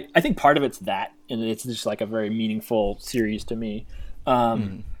 I think part of it's that, and it's just like a very meaningful series to me.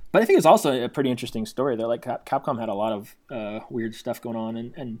 But I think it's also a pretty interesting story. That like Capcom had a lot of weird stuff going on,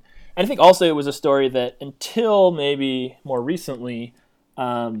 and I think also it was a story that until maybe more recently,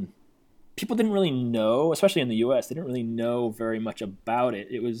 people didn't really know, especially in the U.S., they didn't really know very much about it.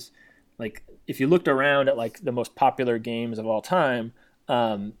 It was like, if you looked around at like the most popular games of all time,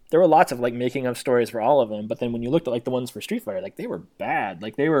 there were lots of like making up stories for all of them. But then when you looked at like the ones for Street Fighter, like they were bad.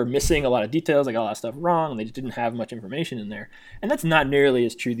 Like they were missing a lot of details, like a lot of stuff wrong, and they just didn't have much information in there. And that's not nearly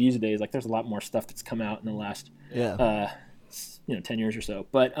as true these days. Like there's a lot more stuff that's come out in the last 10 years or so.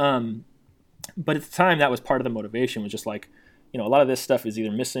 But at the time, that was part of the motivation, was just like, a lot of this stuff is either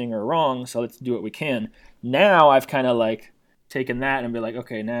missing or wrong, so let's do what we can. Now I've kind of like taken that and be like,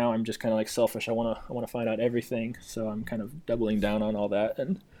 okay, now I'm just kind of like selfish. I want to find out everything, so I'm kind of doubling down on all that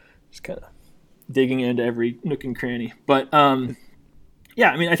and just kind of digging into every nook and cranny. But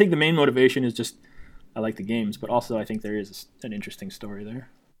yeah, I mean, I think the main motivation is just I like the games, but also I think there is an interesting story there.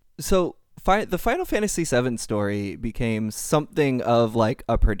 So the Final Fantasy VII story became something of like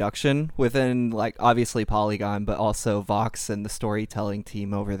a production within like obviously Polygon, but also Vox and the storytelling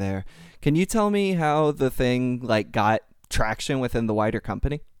team over there. Can you tell me how the thing like got traction within the wider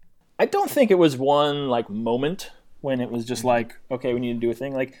company? I don't think it was one like moment when it was just like, okay, we need to do a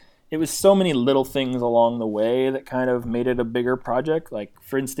thing. Like it was so many little things along the way that kind of made it a bigger project. Like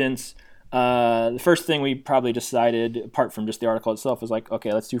for instance, the first thing we probably decided, apart from just the article itself, was like,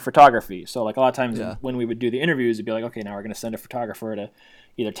 okay, let's do photography. So like a lot of times when we would do the interviews, it'd be like, okay, now we're going to send a photographer to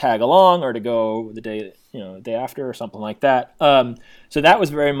either tag along or to go the day after or something like that. So that was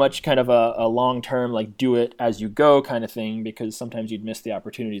very much kind of a long-term, like do it as you go kind of thing, because sometimes you'd miss the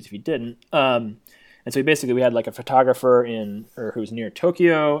opportunities if you didn't. And so we had like a photographer who was near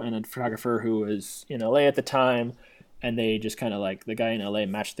Tokyo and a photographer who was in LA at the time. and they just kind of like the guy in LA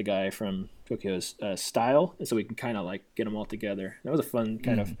matched the guy from Tokyo's style, and so we can kind of like get them all together. That was a fun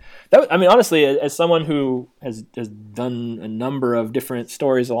kind of I mean, honestly, as someone who has done a number of different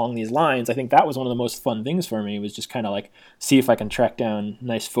stories along these lines, I think that was one of the most fun things for me, was just kind of like see if I can track down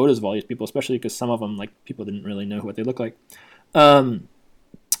nice photos of all these people, especially because some of them, like, people didn't really know what they look like. And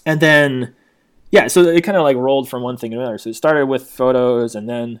then yeah, so it kind of like rolled from one thing to another. So it started with photos, and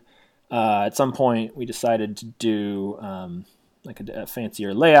then at some point we decided to do like a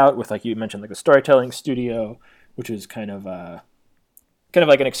fancier layout with, like you mentioned, like a storytelling studio, which was kind of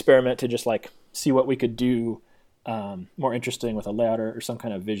like an experiment to just like see what we could do more interesting with a layout or some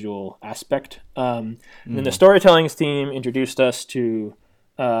kind of visual aspect. And then the storytelling team introduced us to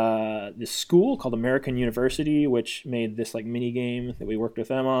this school called American University, which made this like mini game that we worked with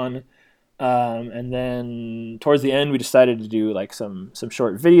them on. And then towards the end, we decided to do like some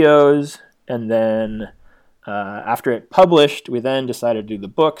short videos, and then after it published, we then decided to do the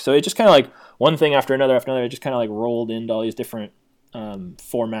book. So it just kind of like one thing after another, it just kind of like rolled into all these different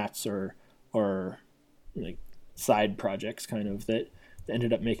formats or like side projects kind of that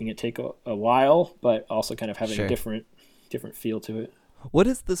ended up making it take a while, but also kind of having a different feel to it. What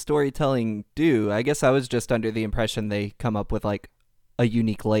does the storytelling do? I guess I was just under the impression they come up with like a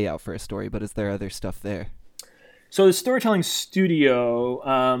unique layout for a story, but is there other stuff there? So the storytelling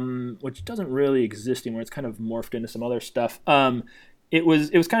studio, which doesn't really exist anymore, it's kind of morphed into some other stuff. It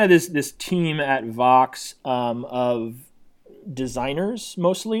was kind of this team at Vox of designers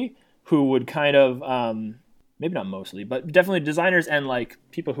mostly, who would kind of maybe not mostly, but definitely designers and like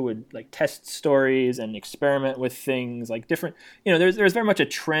people who would like test stories and experiment with things like different. You know, there's very much a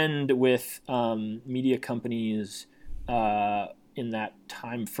trend with media companies in that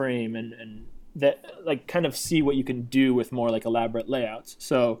time frame, and that like kind of see what you can do with more like elaborate layouts.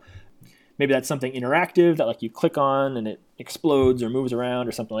 So maybe that's something interactive that like you click on and it explodes or moves around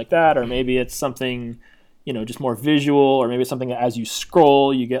or something like that, or maybe it's something, you know, just more visual, or maybe it's something that as you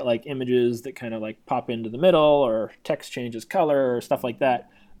scroll you get like images that kind of like pop into the middle, or text changes color or stuff like that.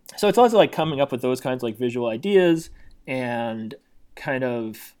 So it's also like coming up with those kinds of like visual ideas and kind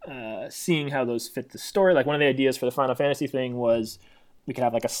of seeing how those fit the story. Like one of the ideas for the Final Fantasy thing was we could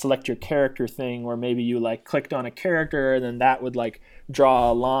have like a select your character thing, where maybe you like clicked on a character and then that would like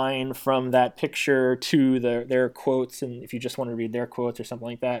draw a line from that picture to their quotes, and if you just want to read their quotes or something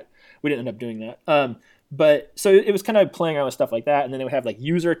like that. We didn't end up doing that. But so it was kind of playing around with stuff like that, and then they would have like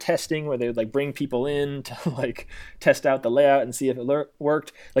user testing where they would like bring people in to like test out the layout and see if it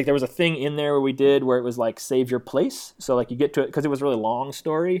worked. Like there was a thing in there where it was like save your place. So like you get to it, because it was a really long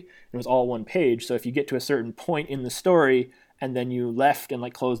story, it was all one page. So if you get to a certain point in the story and then you left and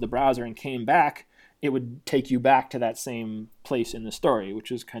like closed the browser and came back, it would take you back to that same place in the story,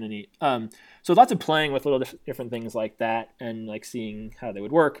 which is kind of neat. So lots of playing with little different things like that and like seeing how they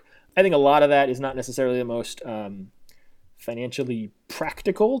would work. I think a lot of that is not necessarily the most financially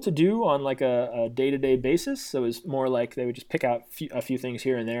practical to do on like a day-to-day basis. So it's more like they would just pick out a few things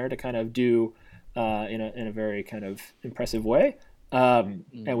here and there to kind of do in a very kind of impressive way. And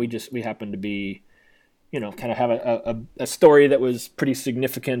we happened to be, you know, kind of have a story that was pretty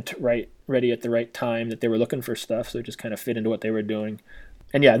significant, ready at the right time, that they were looking for stuff. So it just kind of fit into what they were doing.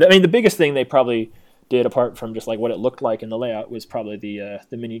 And yeah, I mean, the biggest thing they probably did, apart from just like what it looked like in the layout, was probably the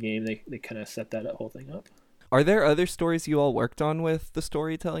mini game. They kind of set that whole thing up. Are there other stories you all worked on with the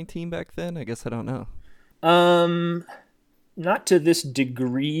storytelling team back then? I guess I don't know. Not to this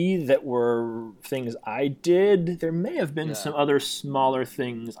degree that were things I did. There may have been some other smaller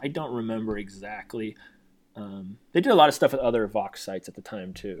things. I don't remember exactly. They did a lot of stuff at other Vox sites at the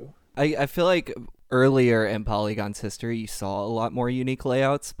time too. I feel like earlier in Polygon's history, you saw a lot more unique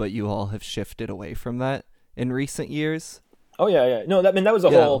layouts, but you all have shifted away from that in recent years. Oh yeah. No, that was the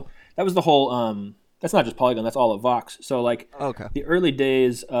whole. That's not just Polygon. That's all of Vox. So like the early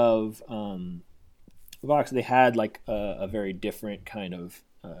days of Vox, they had like a very different kind of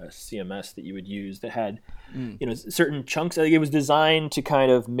CMS that you would use that had certain chunks. I think it was designed to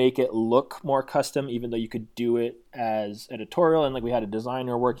kind of make it look more custom, even though you could do it as editorial, and like we had a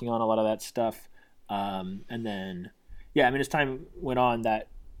designer working on a lot of that stuff. And then as time went on, that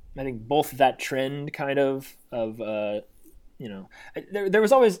I think both that trend kind of there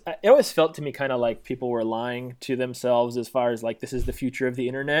was always, it always felt to me kind of like people were lying to themselves as far as like this is the future of the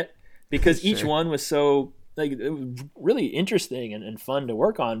internet, because each one was so like it was really interesting and fun to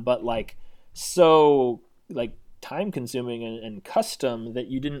work on, but like so like time consuming and custom that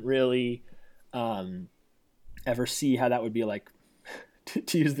you didn't really ever see how that would be like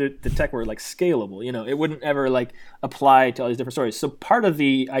to use the tech word, like scalable. It wouldn't ever like apply to all these different stories. So part of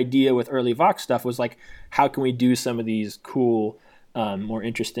the idea with early Vox stuff was like, how can we do some of these cool, more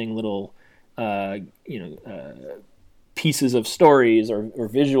interesting little, pieces of stories or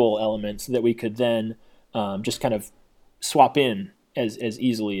visual elements that we could then just kind of swap in as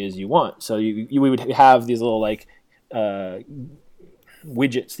easily as you want. So we would have these little like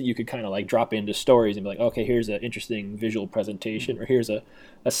widgets that you could kind of like drop into stories and be like, okay, here's an interesting visual presentation, or here's a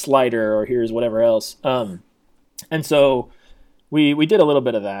slider, or here's whatever else. And so we did a little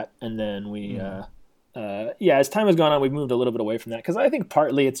bit of that, and then as time has gone on, we've moved a little bit away from that, because I think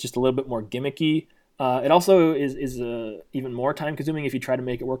partly it's just a little bit more gimmicky. It also is even more time consuming if you try to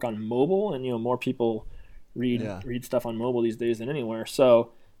make it work on mobile, and more people read stuff on mobile these days than anywhere.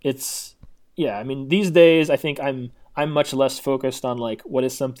 So it's these days I think I'm much less focused on like what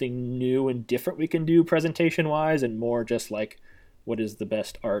is something new and different we can do presentation wise, and more just like what is the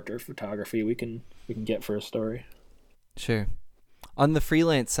best art or photography we can get for a story. Sure. On the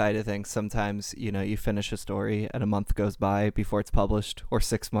freelance side of things, sometimes you finish a story and a month goes by before it's published, or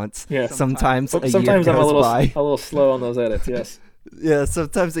 6 months. Yeah. Sometimes a year I'm goes a little slow on those edits. Yes. Yeah,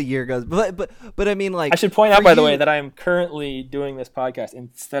 sometimes a year goes, but I mean, like, I should point out, by the way, that I am currently doing this podcast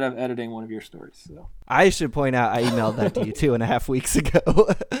instead of editing one of your stories. So I should point out I emailed that to you 2.5 weeks ago.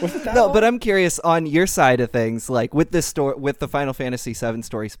 Was it that No, long? but I'm curious on your side of things, like with this story, with the Final Fantasy VII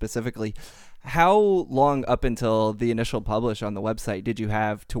story specifically. How long up until the initial publish on the website did you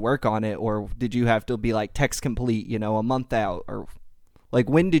have to work on it, or did you have to be like text complete, a month out, or like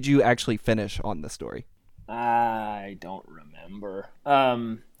when did you actually finish on the story? I don't remember.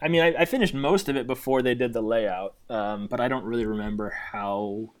 I finished most of it before they did the layout, but I don't really remember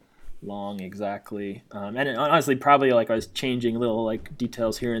how long exactly. And honestly, probably like I was changing little like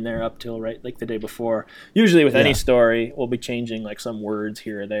details here and there up till right like the day before. Usually with any story, we'll be changing like some words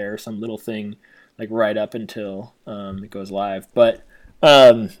here or there, some little thing like right up until it goes live. But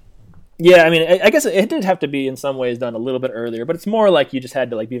I guess it did have to be in some ways done a little bit earlier, but it's more like you just had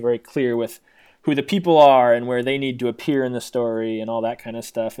to like be very clear with who the people are and where they need to appear in the story and all that kind of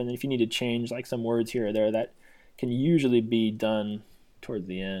stuff. And if you need to change like some words here or there, that can usually be done toward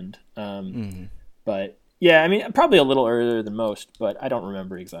the end. But yeah, probably a little earlier than most, but I don't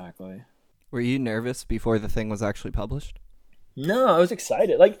remember exactly. Were you nervous before the thing was actually published? No, I was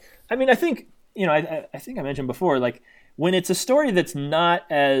excited. Like, I think, I think I mentioned before, like when it's a story that's not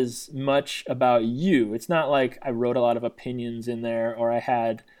as much about you, it's not like I wrote a lot of opinions in there, or I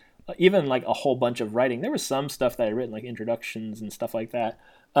had even like a whole bunch of writing. There was some stuff that I written, like introductions and stuff like that.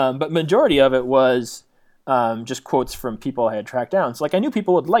 But majority of it was just quotes from people I had tracked down. So like I knew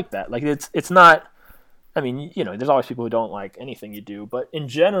people would like that. Like it's not, there's always people who don't like anything you do, but in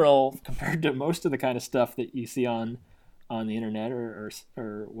general, compared to most of the kind of stuff that you see on the internet or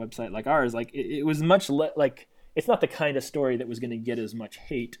website like ours, like it was much like it's not the kind of story that was going to get as much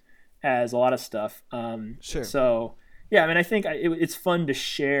hate as a lot of stuff. Sure. So yeah, I think it's fun to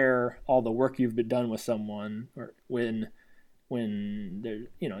share all the work you've done with someone, or when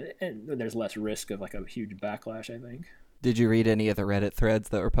there's less risk of like a huge backlash, I think. Did you read any of the Reddit threads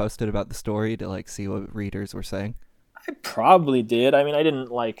that were posted about the story to like see what readers were saying? I probably did. I didn't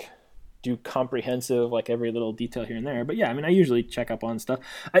like do comprehensive like every little detail here and there, but yeah, I usually check up on stuff.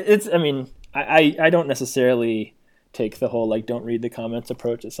 I don't necessarily take the whole like don't read the comments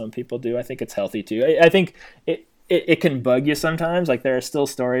approach that some people do. I think it's healthy too. I think it can bug you sometimes. Like there are still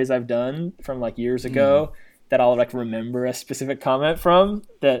stories I've done from like years ago that I'll like remember a specific comment from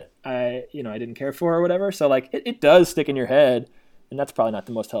that I didn't care for or whatever. So like it does stick in your head, and that's probably not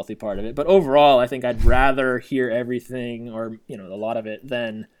the most healthy part of it. But overall, I think I'd rather hear everything or a lot of it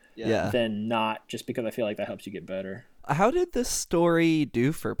than not, just because I feel like that helps you get better. How did this story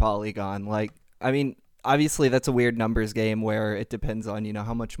do for Polygon? Like, obviously that's a weird numbers game where it depends on,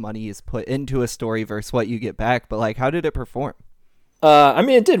 how much money is put into a story versus what you get back. But like, how did it perform?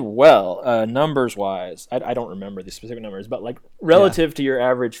 It did well, numbers wise. I don't remember the specific numbers, but like relative to your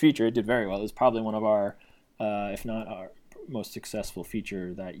average feature, it did very well. It was probably one of our, if not our most successful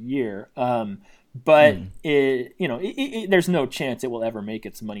feature that year. But there's no chance it will ever make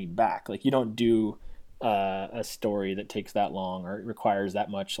its money back. Like you don't do a story that takes that long or requires that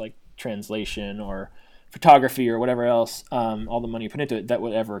much like translation or photography or whatever else, all the money you put into it, that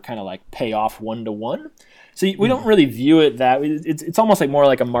would ever kind of like pay off one-to-one. So we don't really view it that it's almost like more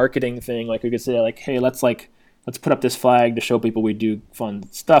like a marketing thing. Like we could say like, hey, let's put up this flag to show people we do fun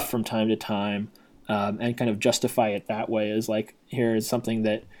stuff from time to time, and kind of justify it that way as like, here's something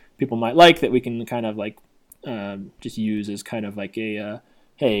that people might like that we can kind of like just use as kind of like a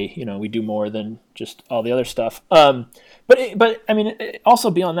hey, we do more than just all the other stuff. But I mean, also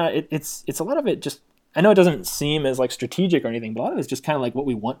beyond that, it's a lot of it just, I know it doesn't seem as like strategic or anything, but a lot of it's just kind of like what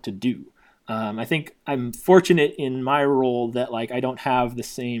we want to do. I think I'm fortunate in my role that like I don't have the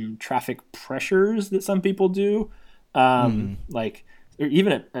same traffic pressures that some people do. Like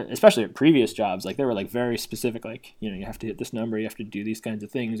even especially at previous jobs, like they were like very specific, like, you have to hit this number, you have to do these kinds of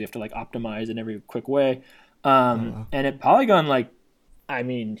things, you have to like optimize in every quick way. And at Polygon, like, I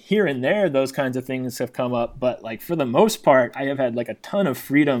mean, here and there, those kinds of things have come up, but like for the most part, I have had like a ton of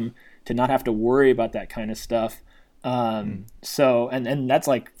freedom to not have to worry about that kind of stuff. So, and that's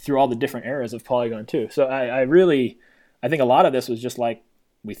like through all the different eras of Polygon too. So I think a lot of this was just like,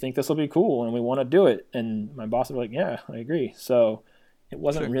 we think this will be cool and we want to do it. And my boss was like, yeah, I agree. So it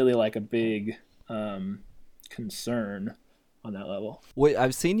wasn't really like a big, concern on that level. Wait,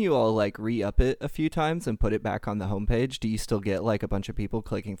 I've seen you all like re-up it a few times and put it back on the homepage. Do you still get like a bunch of people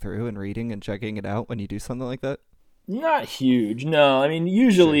clicking through and reading and checking it out when you do something like that? Not huge, no. I mean,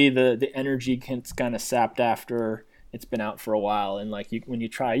 usually the energy gets kind of sapped after it's been out for a while, and like when you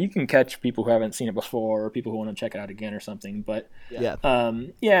try, you can catch people who haven't seen it before or people who want to check it out again or something. But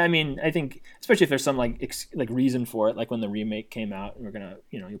I mean, I think especially if there's some like reason for it, like when the remake came out, and we're gonna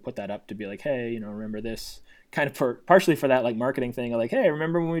you put that up to be like, hey, remember this, kind of partially for that like marketing thing, like, hey,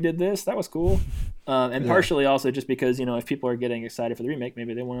 remember when we did this? That was cool. And partially also just because if people are getting excited for the remake,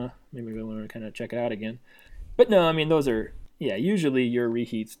 maybe they want to kind of check it out again. But no, I mean, those are, usually your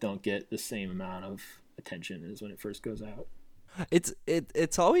reheats don't get the same amount of attention as when it first goes out.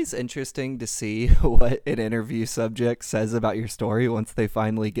 It's always interesting to see what an interview subject says about your story once they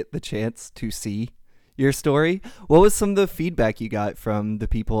finally get the chance to see your story. What was some of the feedback you got from the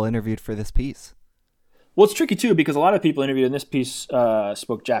people interviewed for this piece? Well, it's tricky too because a lot of people interviewed in this piece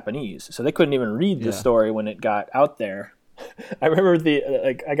spoke Japanese, so they couldn't even read the story when it got out there. I remember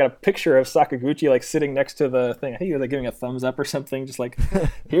I got a picture of Sakaguchi like sitting next to the thing. I think he was like giving a thumbs up or something, just like,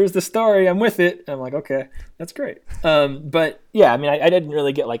 here's the story, I'm with it. And I'm like, okay, that's great. But yeah, I mean, I didn't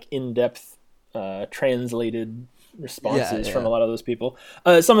really get like in-depth translated responses from a lot of those people.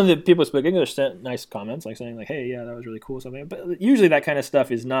 Some of the people who spoke English sent nice comments, like saying like, hey, yeah, that was really cool, something. But usually that kind of stuff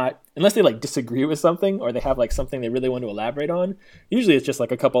is not, unless they like disagree with something or they have like something they really want to elaborate on. Usually it's just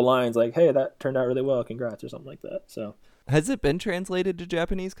like a couple lines like, hey, that turned out really well, congrats, or something like that. So. Has it been translated to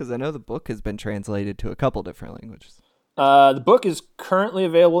Japanese? Because I know the book has been translated to a couple different languages. The book is currently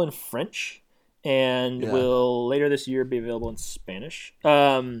available in French and will later this year be available in Spanish.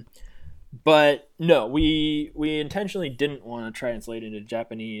 But no, we intentionally didn't want to translate it into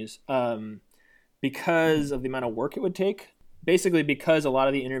Japanese because of the amount of work it would take. Basically because a lot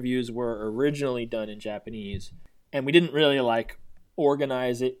of the interviews were originally done in Japanese, and we didn't really like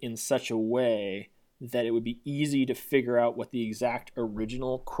organize it in such a way that it would be easy to figure out what the exact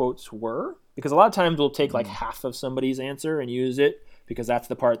original quotes were. Because a lot of times we'll take like half of somebody's answer and use it because that's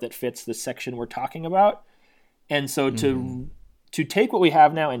the part that fits the section we're talking about. And so to take what we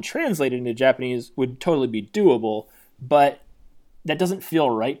have now and translate it into Japanese would totally be doable, but that doesn't feel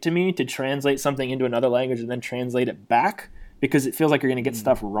right to me to translate something into another language and then translate it back, because it feels like you're going to get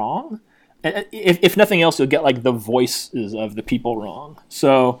stuff wrong. If nothing else, you'll get like the voices of the people wrong.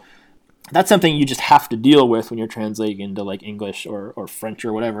 So that's something you just have to deal with when you're translating into like English or French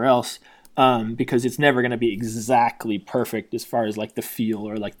or whatever else, because it's never going to be exactly perfect as far as like the feel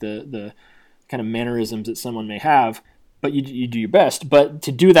or like the kind of mannerisms that someone may have, but you do your best. But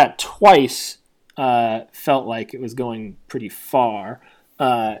to do that twice felt like it was going pretty far,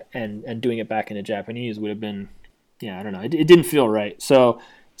 and doing it back into Japanese would have been, I don't know, it didn't feel right. So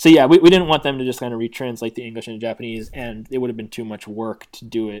yeah, we didn't want them to just kind of retranslate the English into Japanese, and it would have been too much work to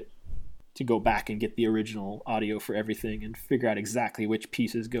do it, to go back and get the original audio for everything and figure out exactly which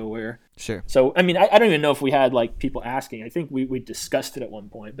pieces go where. Sure. So, I mean, I don't even know if we had like people asking. I think we discussed it at one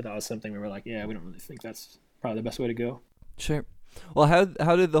point, but that was something we were like, yeah, we don't really think that's probably the best way to go. Sure. Well,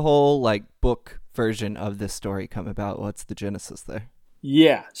 how did the whole like book version of this story come about? What's the genesis there?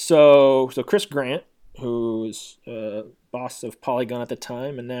 Yeah. So Chris Grant, who's boss of Polygon at the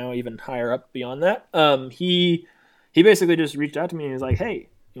time and now even higher up beyond that, he basically just reached out to me and was like, hey,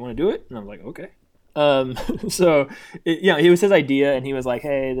 you want to do it? And I was like, okay. So it was his idea, and he was like,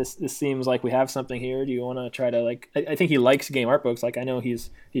 hey, this seems like we have something here. Do you want to try to like, I think he likes game art books. Like I know he's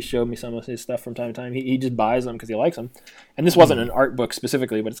showed me some of his stuff from time to time. He just buys them because he likes them. And this wasn't an art book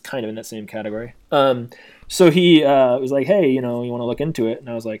specifically, but it's kind of in that same category. So he was like, hey, you want to look into it? And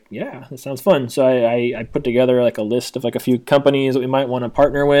I was like, yeah, that sounds fun. So I put together like a list of like a few companies that we might want to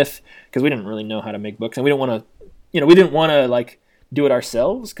partner with, because we didn't really know how to make books, and we didn't want to like do it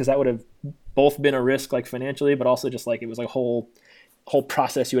ourselves, because that would have both been a risk like financially, but also just like it was like a whole whole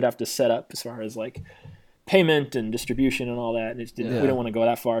process you would have to set up as far as like payment and distribution and all that. And we didn't want to go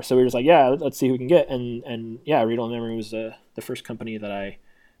that far. So we were just like, yeah, let's see who we can get. And yeah, Read Only Memory was the first company that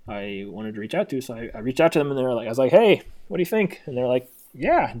I wanted to reach out to. So I reached out to them, and they were like, I was like, hey, what do you think? And they're like,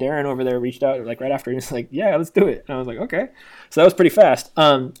 yeah, Darren over there reached out like right after. He was like, yeah, let's do it. And I was like, okay. So that was pretty fast.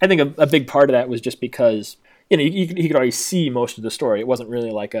 I think a big part of that was just because, you could already see most of the story. It wasn't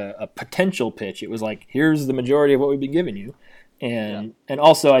really like a potential pitch. It was like, here's the majority of what we've been giving you. And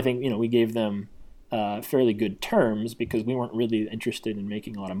also I think, we gave them fairly good terms because we weren't really interested in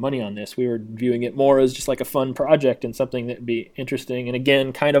making a lot of money on this. We were viewing it more as just like a fun project and something that would be interesting. And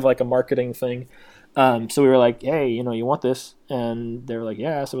again, kind of like a marketing thing. So we were like, hey, you want this? And they were like,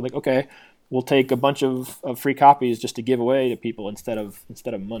 yeah. So we're like, okay, we'll take a bunch of free copies just to give away to people instead of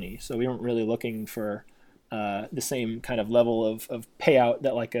money. So we weren't really looking for the same kind of level of payout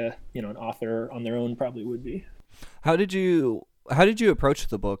that like an author on their own probably would be. How did you approach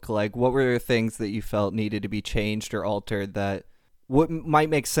the book? Like, what were things that you felt needed to be changed or altered that might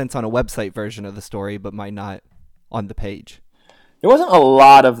make sense on a website version of the story, but might not on the page? There wasn't a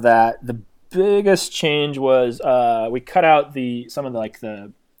lot of that. The biggest change was we cut out some of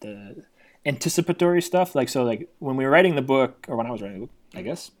the anticipatory stuff. Like, so like when we were writing the book, or when I was writing the book, I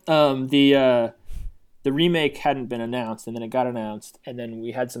guess, the remake hadn't been announced, and then it got announced, and then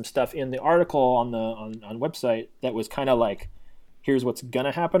we had some stuff in the article on website that was kind of like, here's what's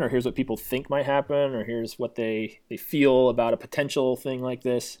gonna happen, or here's what people think might happen, or here's what they feel about a potential thing like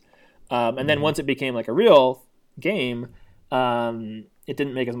this. And then once it became like a real game, it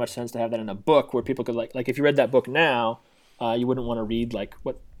didn't make as much sense to have that in a book where people could like if you read that book now, you wouldn't want to read like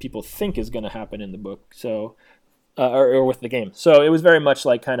what people think is going to happen in the book. So, or with the game. So it was very much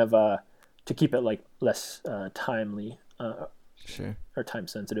like kind of to keep it like less timely. Sure. Or time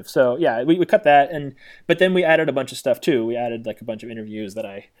sensitive. So yeah, we cut that, but then we added a bunch of stuff too. We added like a bunch of interviews that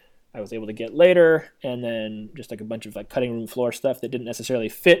I was able to get later, and then just like a bunch of like cutting room floor stuff that didn't necessarily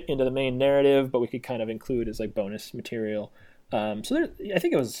fit into the main narrative, but we could kind of include as like bonus material. So there, I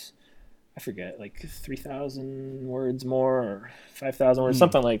think it was, I forget, like 3,000 words more or 5,000 words,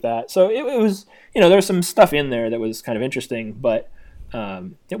 something like that. So it was, there was some stuff in there that was kind of interesting, but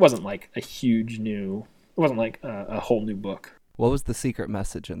it wasn't like a huge new, it wasn't like a whole new book. What was the secret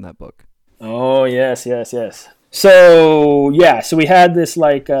message in that book? Oh, yes. So, so we had this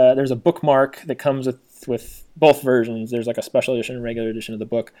like, there's a bookmark that comes with both versions. There's like a special edition and regular edition of the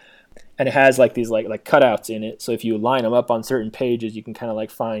book. And it has like these like cutouts in it. So if you line them up on certain pages, you can kind of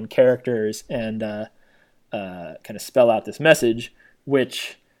like find characters and kind of spell out this message,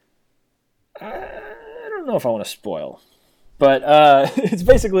 which I don't know if I want to spoil. But it's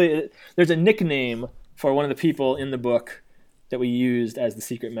basically, there's a nickname for one of the people in the book that we used as the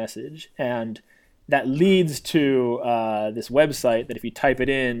secret message. And that leads to this website that if you type it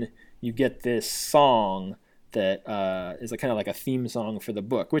in, you get this song that is kind of like a theme song for the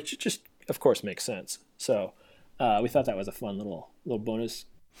book, which just, of course, makes sense. So we thought that was a fun little bonus.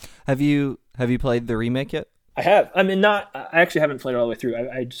 Have you played the remake yet? I have. I mean, I actually haven't played it all the way through.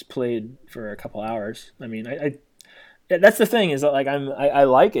 I just played for a couple hours. I mean, that's the thing is that like I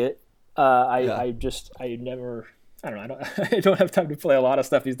like it. I don't have time to play a lot of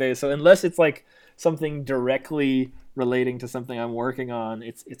stuff these days. So unless it's like something directly relating to something I'm working on,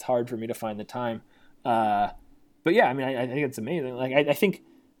 it's hard for me to find the time. But yeah, I mean, I think it's amazing. Like, I think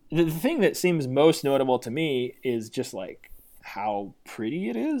the thing that seems most notable to me is just like how pretty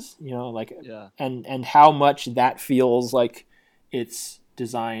it is, and how much that feels like it's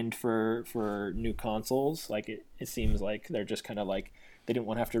designed for new consoles. Like it seems like they're just kind of like, they didn't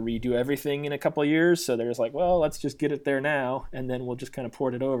want to have to redo everything in a couple of years. So they're just like, well, let's just get it there now. And then we'll just kind of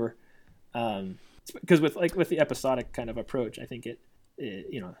port it over. Because with the episodic kind of approach, I think it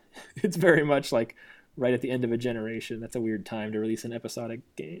it's very much like right at the end of a generation. That's a weird time to release an episodic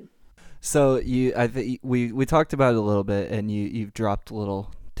game. So we talked about it a little bit, and you've dropped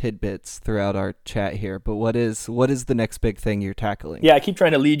little tidbits throughout our chat here. But what is the next big thing you're tackling? Yeah, I keep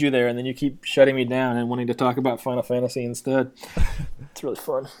trying to lead you there, and then you keep shutting me down and wanting to talk about Final Fantasy instead. It's really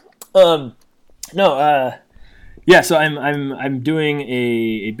fun. So I'm doing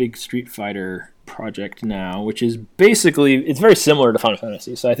a big Street Fighter project now, which is basically, it's very similar to Final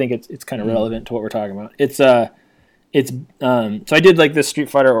Fantasy, so I think it's kind of relevant to what we're talking about. So I did like this Street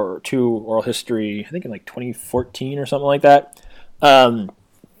Fighter 2 oral history, I think in like 2014 or something like that.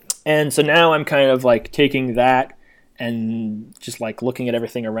 And so now I'm kind of like taking that and just like looking at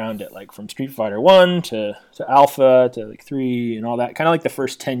everything around it, like from Street Fighter 1 to Alpha to like 3 and all that, kind of like the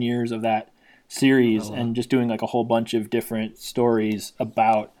first 10 years of that series, and just doing like a whole bunch of different stories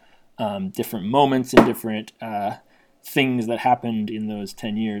about different moments and different things that happened in those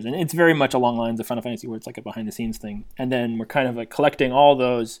 10 years. And it's very much along the lines of Final Fantasy, where it's like a behind the scenes thing. And then we're kind of like collecting all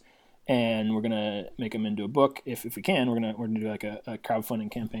those, and we're gonna make them into a book if we can. We're gonna do like a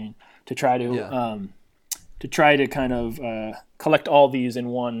crowdfunding campaign to try to kind of collect all these in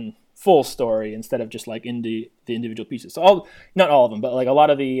one full story instead of just like the individual pieces. So not all of them, but like a lot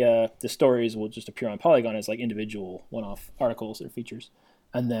of the stories will just appear on Polygon as like individual one-off articles or features,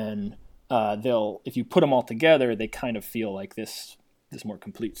 and then if you put them all together, they kind of feel like this more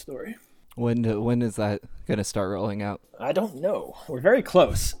complete story. When is that going to start rolling out? I don't know. We're very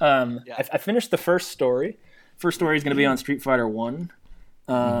close. I finished the first story. First story is going to be on Street Fighter 1,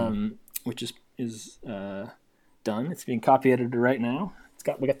 which is done. It's being copy edited right now.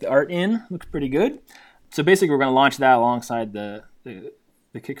 We got the art in. Looks pretty good. So basically, we're going to launch that alongside the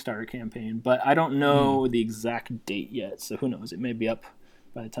Kickstarter campaign. But I don't know the exact date yet. So who knows? It may be up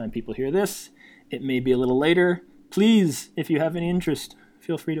by the time people hear this. It may be a little later. Please, if you have any interest,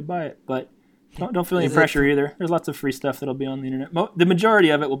 feel free to buy it, but don't feel any pressure either. There's lots of free stuff that'll be on the internet. The majority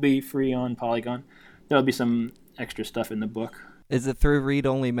of it will be free on Polygon. There'll be some extra stuff in the book. Is it through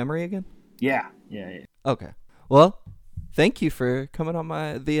read-only memory again? Yeah. Okay. Well, thank you for coming on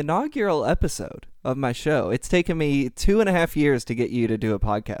the inaugural episode of my show. It's taken me 2.5 years to get you to do a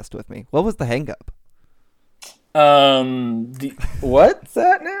podcast with me. What was the hang-up? What's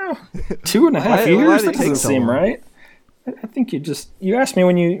that now? 2.5 years? That doesn't seem right. I think you asked me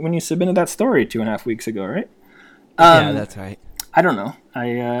when you submitted that story 2.5 weeks ago, right? Yeah, that's right. I don't know.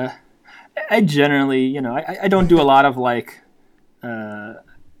 I generally, I don't do a lot of like, I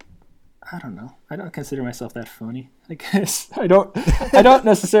don't know. I don't consider myself that funny. I guess I don't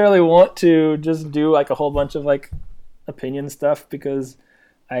necessarily want to just do like a whole bunch of like opinion stuff, because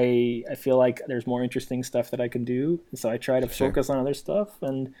I feel like there's more interesting stuff that I can do, and so I try to focus on other stuff,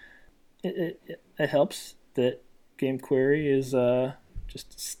 and it helps that Game Query is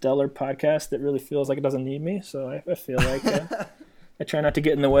just a stellar podcast that really feels like it doesn't need me. So I feel like I try not to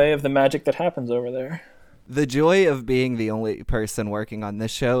get in the way of the magic that happens over there. The joy of being the only person working on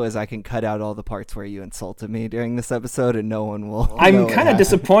this show is I can cut out all the parts where you insulted me during this episode, and no one will. I'm kind of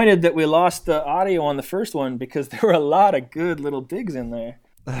disappointed that we lost the audio on the first one, because there were a lot of good little digs in there.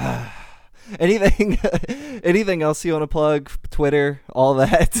 Anything else you want to plug? Twitter, all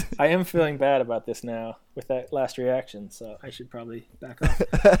that? I am feeling bad about this now with that last reaction, so I should probably back off.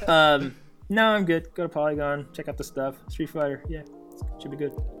 No, I'm good. Go to Polygon, check out the stuff. Street Fighter, yeah, should be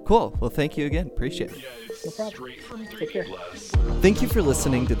good. Cool. Well, thank you again. Appreciate it. No problem. Take care. Thank you for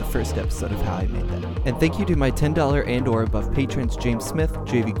listening to the first episode of How I Made That. And thank you to my $10 and or above patrons James Smith,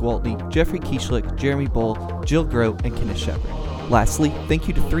 JV Gwaltney, Jeffrey Kieshlick, Jeremy Bull, Jill Groh, and Kenneth Shepard. Lastly, thank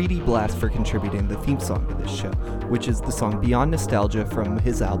you to 3D Blast for contributing the theme song to this show, which is the song Beyond Nostalgia from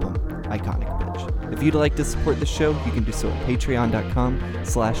his album, Iconic Bitch. If you'd like to support the show, you can do so at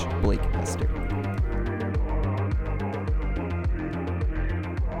patreon.com/BlakeMester.